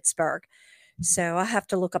downtown Pittsburgh. So I have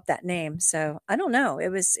to look up that name. So I don't know.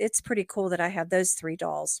 It's pretty cool that I have those three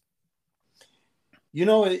dolls.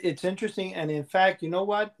 It's interesting. And in fact, you know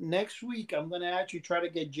what? Next week, I'm going to actually try to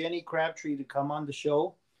get Jenny Crabtree to come on the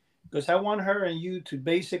show because I want her and you to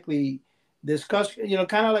basically discuss,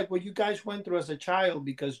 kind of like what you guys went through as a child,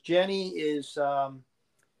 because Jenny is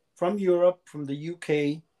from Europe, from the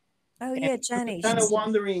UK. Oh, yeah, Jenny. I'm kind of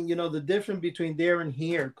wondering, the difference between there and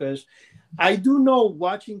here, because I do know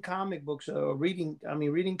watching comic books or reading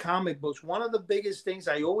comic books, one of the biggest things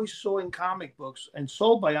I always saw in comic books and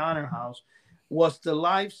sold by Honor House was the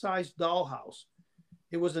life-size dollhouse.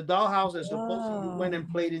 It was a dollhouse that supposedly went and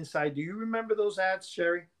played inside. Do you remember those ads,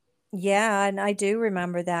 Sherry? Yeah, and I do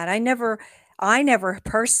remember that. I never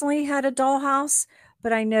personally had a dollhouse,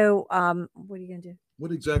 but I know, what are you going to do?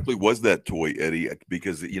 What exactly was that toy, Eddie?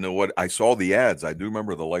 Because you know what? I saw the ads. I do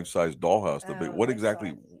remember the life-size dollhouse. What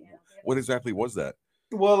exactly was that?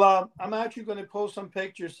 Well, I'm actually going to post some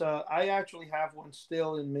pictures. I actually have one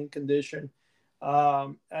still in mint condition.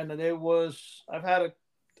 And I've had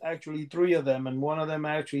actually three of them. And one of them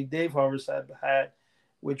actually Dave Harvest had,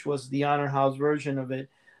 which was the Honor House version of it.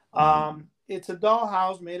 It's a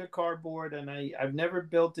dollhouse made of cardboard. And I've never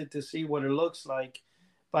built it to see what it looks like.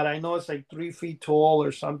 But I know it's like 3 feet tall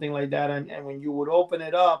or something like that. And when you would open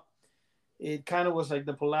it up, it kind of was like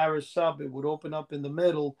the Polaris sub. It would open up in the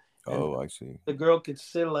middle. Oh, I see. The girl could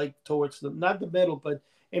sit like towards not the middle, but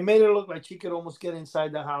it made her look like she could almost get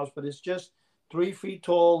inside the house. But it's just 3 feet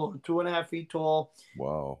tall or 2.5 feet tall.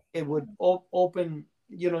 Wow. It would open,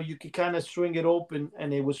 you could kind of swing it open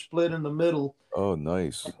and it was split in the middle. Oh,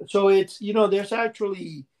 nice. So it's, there's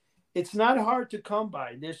actually... It's not hard to come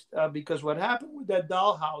by this because what happened with that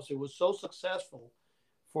dollhouse, it was so successful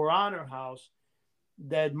for Honor House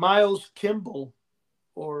that Miles Kimball,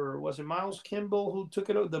 or was it Miles Kimball who took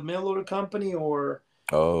it over, the mail order company, or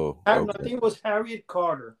I think it was Harriet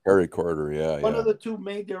Carter. Harriet Carter, yeah. One of the two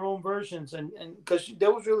made their own versions, and because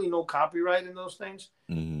there was really no copyright in those things,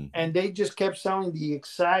 and they just kept selling the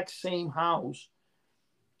exact same house.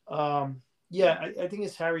 I think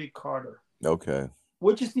it's Harriet Carter. Okay.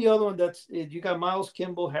 Which is the other one? You got Miles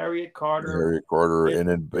Kimball, Harriet Carter, and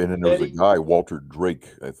then there was a guy, Walter Drake,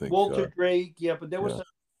 I think. Walter Drake, yeah, but there was,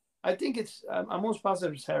 I think it's, I'm almost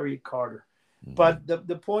positive it's Harriet Carter. But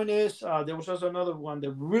the point is, there was also another one that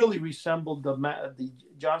really resembled the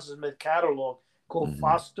Johnson Smith catalog called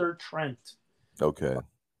Foster Trent. Okay.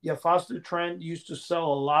 Yeah, Foster Trent used to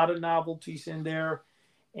sell a lot of novelties in there,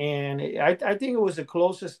 and I think it was the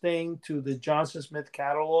closest thing to the Johnson Smith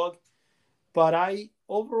catalog. But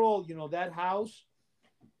overall, that house,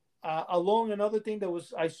 along another thing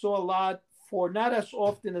I saw a lot for, not as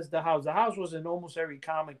often as the house. The house was in almost every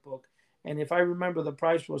comic book and if I remember, the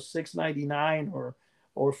price was $6.99 or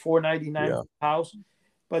 $4.99 Yeah. for the house.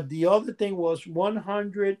 But the other thing was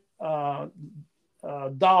 100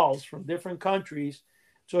 dolls from different countries.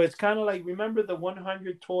 So it's kind of like, remember the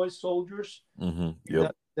 100 toy soldiers?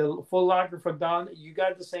 Yep. The Foot Locker for doll. You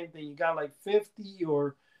got the same thing. You got like 50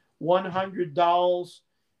 or 100 dolls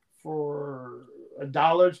for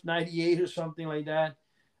 $1.98 or something like that.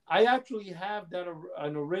 I actually have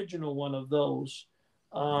an original one of those.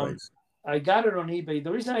 Nice. I got it on eBay.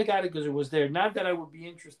 The reason I got it because it was there. Not that I would be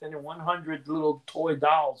interested in 100 little toy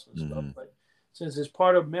dolls and stuff, but since it's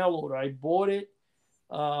part of mail order, I bought it.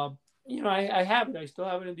 I have it. I still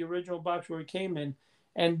have it in the original box where it came in,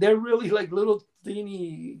 and they're really like little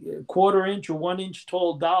teeny 1/4 inch or 1 inch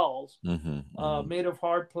tall dolls, made of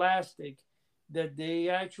hard plastic. That they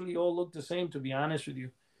actually all look the same, to be honest with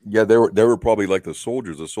you. Yeah, they were probably like the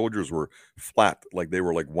soldiers. The soldiers were flat, like they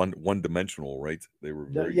were like one dimensional, right? They were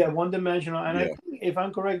one dimensional. And I think, if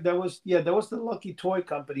I'm correct, that was the Lucky Toy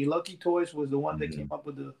Company. Lucky Toys was the one that came up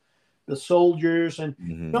with the soldiers. And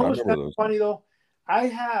you know what's kind of funny though?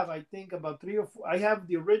 I think about 3 or 4. I have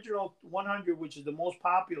the original 100, which is the most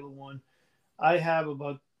popular one. I have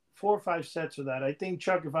about 4 or 5 sets of that. I think,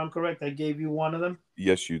 Chuck, if I'm correct, I gave you one of them.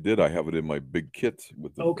 Yes, you did. I have it in my big kit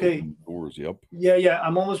with the doors. Yep. Yeah.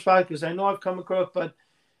 I'm almost fine because I know I've come across, but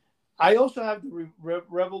I also have the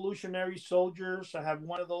Revolutionary Soldiers. I have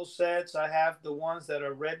one of those sets. I have the ones that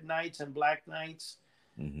are Red Knights and Black Knights.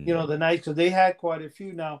 The Knights, because they had quite a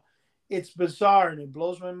few. Now, it's bizarre and it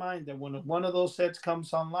blows my mind that when one of those sets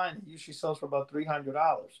comes online, it usually sells for about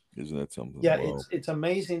 $300. Isn't that something? Yeah, wow. It's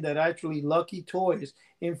amazing that actually Lucky Toys.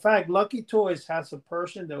 In fact, Lucky Toys has a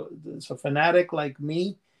person that's a fanatic like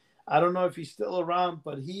me. I don't know if he's still around,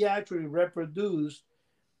 but he actually reproduced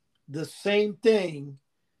the same thing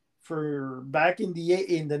for back in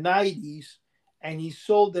the 90s, and he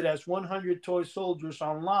sold it as 100 toy soldiers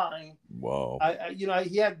online. Wow.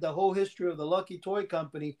 He had the whole history of the Lucky Toy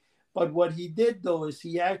Company. But what he did, though, is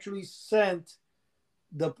he actually sent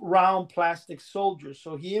the round plastic soldiers.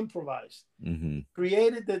 So he improvised,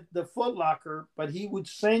 created the Foot Locker, but he would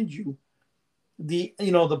send you the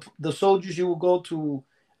soldiers. You would go to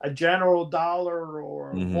a General Dollar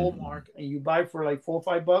or Walmart and you buy for like $4 or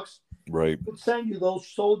 $5. Right. He would send you those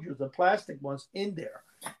soldiers, the plastic ones, in there.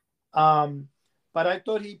 But I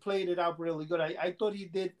thought he played it out really good. I thought he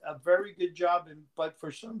did a very good job, but for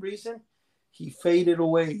some reason, he faded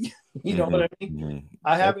away. You know what I mean?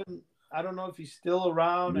 I don't know if he's still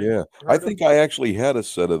around. Yeah. I think I actually had a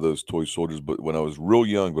set of those toy soldiers, but when I was real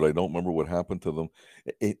young, but I don't remember what happened to them.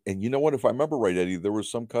 And you know what? If I remember right, Eddie, there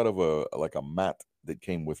was some kind of a mat that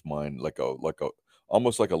came with mine, like a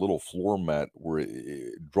almost like a little floor mat where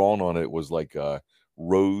drawn on it was like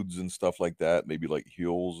roads and stuff like that, maybe like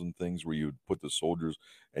hills and things where you'd put the soldiers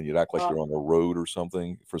and you'd act like you're on a road or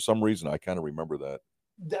something. For some reason, I kind of remember that.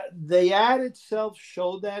 The ad itself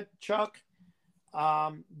showed that, Chuck.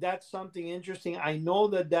 That's something interesting. I know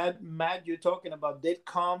that mat you're talking about did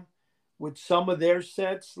come with some of their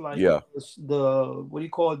sets, like the what do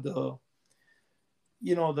you call it, the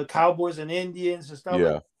Cowboys and Indians and stuff.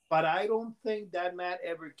 Yeah. But I don't think that mat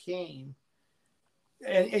ever came.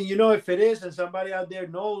 And if it is, and somebody out there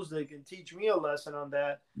knows, they can teach me a lesson on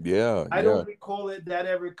that. Yeah. I don't recall that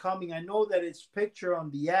ever coming. I know that it's picture on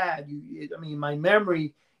the ad. My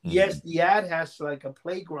memory, yes, the ad has like a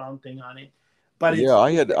playground thing on it. But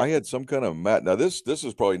I had some kind of mat. Now this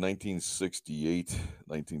is probably 1968,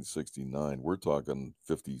 1969. We're talking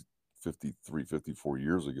 50, 53, 54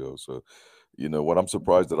 years ago. So, you know what? I'm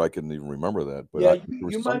surprised that I couldn't even remember that. But there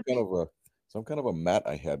was some kind of a mat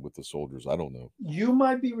I had with the soldiers. I don't know. You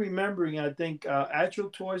might be remembering, I think, actual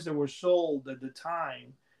toys that were sold at the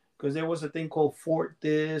time, because there was a thing called Fort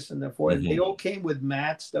this and the Fort. They all came with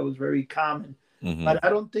mats. That was very common. But I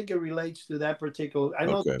don't think it relates to that particular. I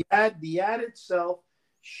know the ad itself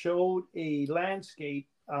showed a landscape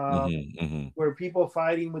where people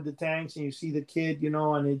fighting with the tanks, and you see the kid,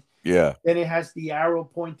 and then it has the arrow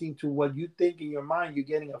pointing to what you think in your mind. You're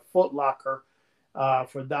getting a Foot Locker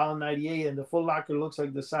for $1.98, and the Foot Locker looks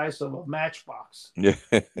like the size of a matchbox. Yeah,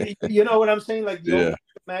 you know what I'm saying? Like the old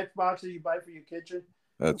matchboxes you buy for your kitchen.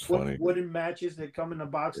 That's funny. Wooden matches that come in a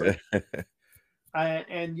box.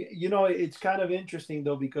 And it's kind of interesting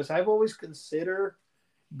though, because I've always considered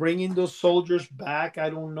bringing those soldiers back. I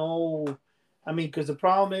don't know. Because the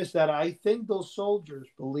problem is that I think those soldiers,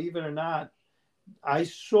 believe it or not, I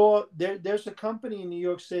saw there's a company in New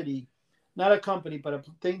York City, not a company, but a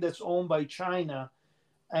thing that's owned by China,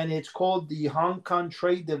 and it's called the Hong Kong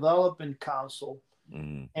Trade Development Council.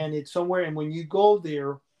 And it's somewhere. And when you go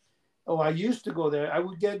there, Oh, I used to go there. I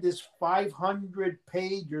would get this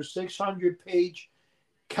 500-page or 600-page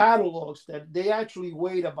catalogs that they actually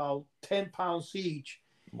weighed about 10 pounds each.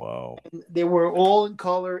 Wow. And they were all in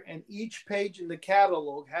color, and each page in the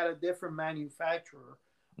catalog had a different manufacturer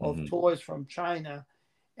of toys from China.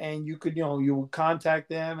 And you could, you would contact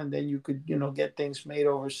them, and then you could, get things made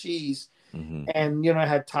overseas. And, I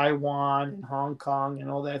had Taiwan and Hong Kong and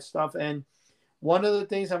all that stuff. And one of the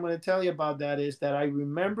things I'm going to tell you about that is that I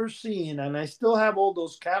remember seeing, and I still have all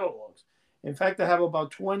those catalogs. In fact, I have about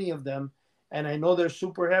 20 of them, and I know they're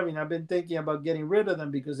super heavy. And I've been thinking about getting rid of them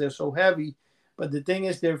because they're so heavy. But the thing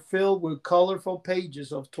is, they're filled with colorful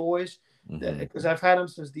pages of toys, because I've had them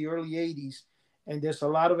since the early 80s. And there's a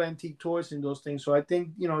lot of antique toys in those things. So I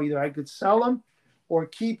think, either I could sell them or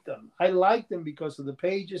keep them. I like them because of the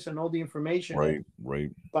pages and all the information.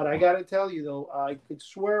 Right. But I got to tell you, though, I could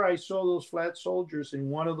swear I saw those flat soldiers in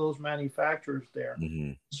one of those manufacturers there.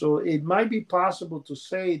 So it might be possible to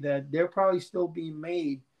say that they're probably still being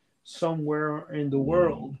made somewhere in the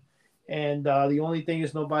world. And the only thing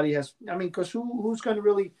is nobody has, because who's going to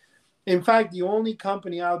really, in fact, the only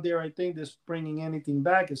company out there, I think, that's bringing anything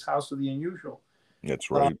back is House of the Unusual.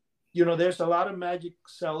 That's right. There's a lot of magic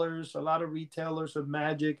sellers, a lot of retailers of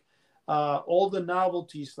magic. All the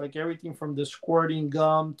novelties, like everything from the squirting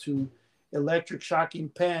gum to electric shocking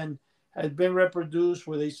pen, has been reproduced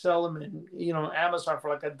where they sell them in, Amazon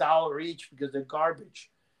for like $1 each because they're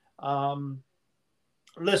garbage.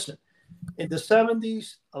 Listen, in the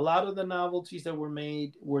 70s, a lot of the novelties that were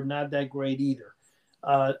made were not that great either.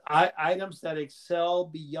 Items that excel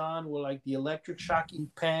beyond were like the electric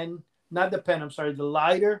shocking pen, not the pen, I'm sorry, the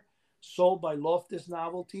lighter sold by Loftus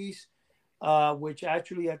Novelties, which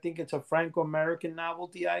actually I think it's a Franco-American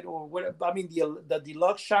novelty item. Or what? The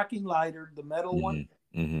deluxe shocking lighter, the metal one,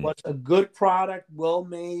 was a good product, well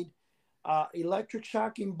made. Electric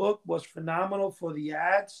shocking book was phenomenal for the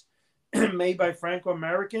ads made by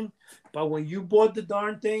Franco-American, but when you bought the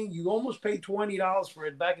darn thing, you almost paid $20 for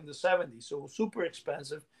it back in the 70s, so it was super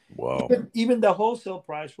expensive. Wow. Even the wholesale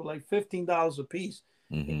price was like $15 a piece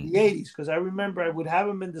in the 80s, because I remember I would have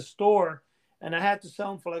them in the store, and I had to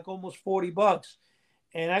sell them for like almost $40.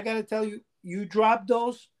 And I got to tell you, you drop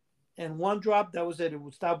those, and one drop, that was it. It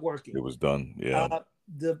would stop working. It was done. Yeah.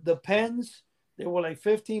 The pens, they were like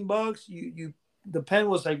 $15. The pen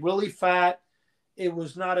was like really fat. It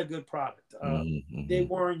was not a good product. They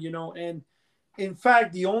weren't, and in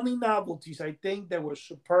fact, the only novelties I think that were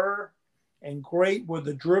superb and great were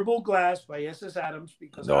the dribble glass by SS Adams,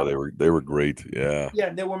 because they were great. Yeah. Yeah,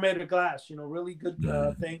 and they were made of glass, really good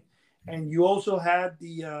thing. And you also had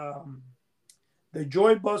the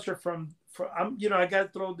Joy Buzzer from I got to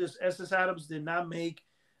throw this. SS Adams did not make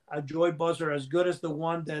a Joy Buzzer as good as the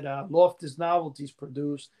one that Loftus Novelties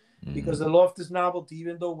produced, because the Loftus Novelty,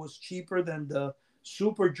 even though it was cheaper than the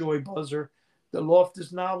Super Joy Buzzer, the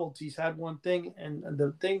Loftus Novelties had one thing, and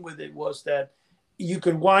the thing with it was that you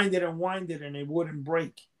could wind it and it wouldn't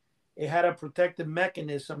break. It had a protective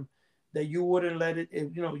mechanism that you wouldn't let it,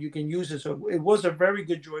 you can use it. So it was a very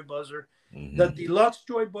good Joy Buzzer. The deluxe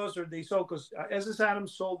Joy Buzzer they sold, because SS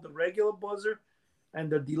Adams sold the regular buzzer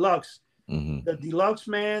and the deluxe. The deluxe,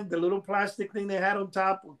 man, the little plastic thing they had on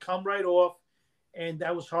top would come right off, and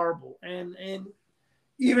that was horrible. And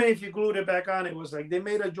even if you glued it back on, it was like they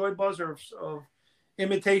made a Joy Buzzer of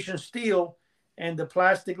imitation steel, and the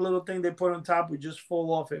plastic little thing they put on top would just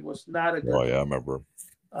fall off. It was not a good. Oh yeah, I remember.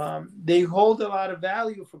 They hold a lot of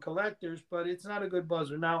value for collectors, but it's not a good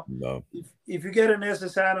buzzer. Now, if you get an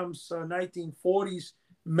SS Adams 1940s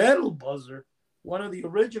metal buzzer, one of the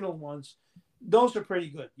original ones, those are pretty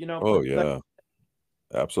good. Oh yeah.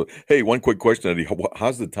 Absolutely. Hey, one quick question, Eddie.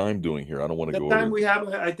 How's the time doing here? I don't want to go over. The time we have,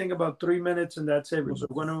 I think, about 3 minutes, and that's it. So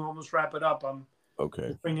we're going to almost wrap it up. I'm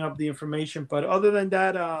bringing up the information, but other than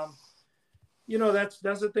that,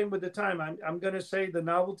 that's the thing with the time. I'm going to say the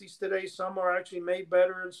novelties today, some are actually made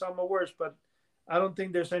better and some are worse, but I don't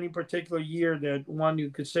think there's any particular year that one you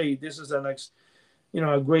could say this is a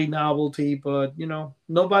great novelty. But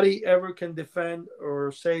nobody ever can defend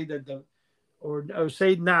or say that or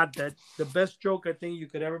say not that the best joke I think you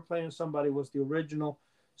could ever play on somebody was the original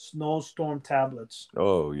Snowstorm tablets.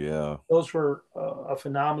 Oh yeah, those were a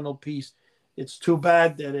phenomenal piece. It's too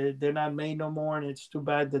bad that they're not made no more, and it's too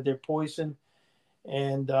bad that they're poisoned.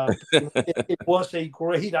 And it was a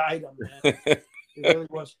great item, man. It really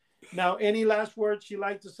was. Now, any last words you'd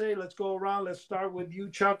like to say? Let's go around. Let's start with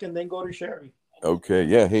you, Chuck, and then go to Sherry. Okay.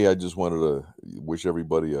 Yeah. Hey, I just wanted to wish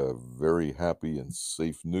everybody a very happy and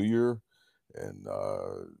safe New Year. And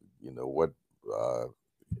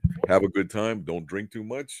have a good time. Don't drink too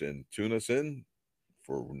much, and tune us in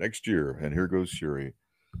for next year. And here goes Sherry.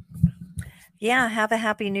 Yeah, have a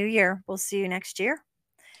happy new year. We'll see you next year.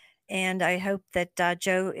 And I hope that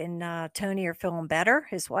Joe and Tony are feeling better,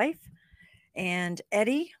 his wife. And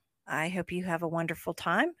Eddie, I hope you have a wonderful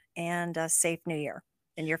time and a safe new year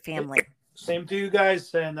and your family. Same to you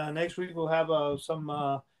guys. And next week we'll have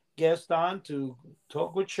some guests on to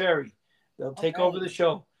talk with Sherry. They'll take over the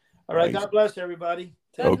show. All right. Nice. God bless everybody.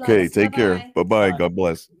 Okay, take care. Bye-bye. Bye. God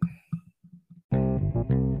bless.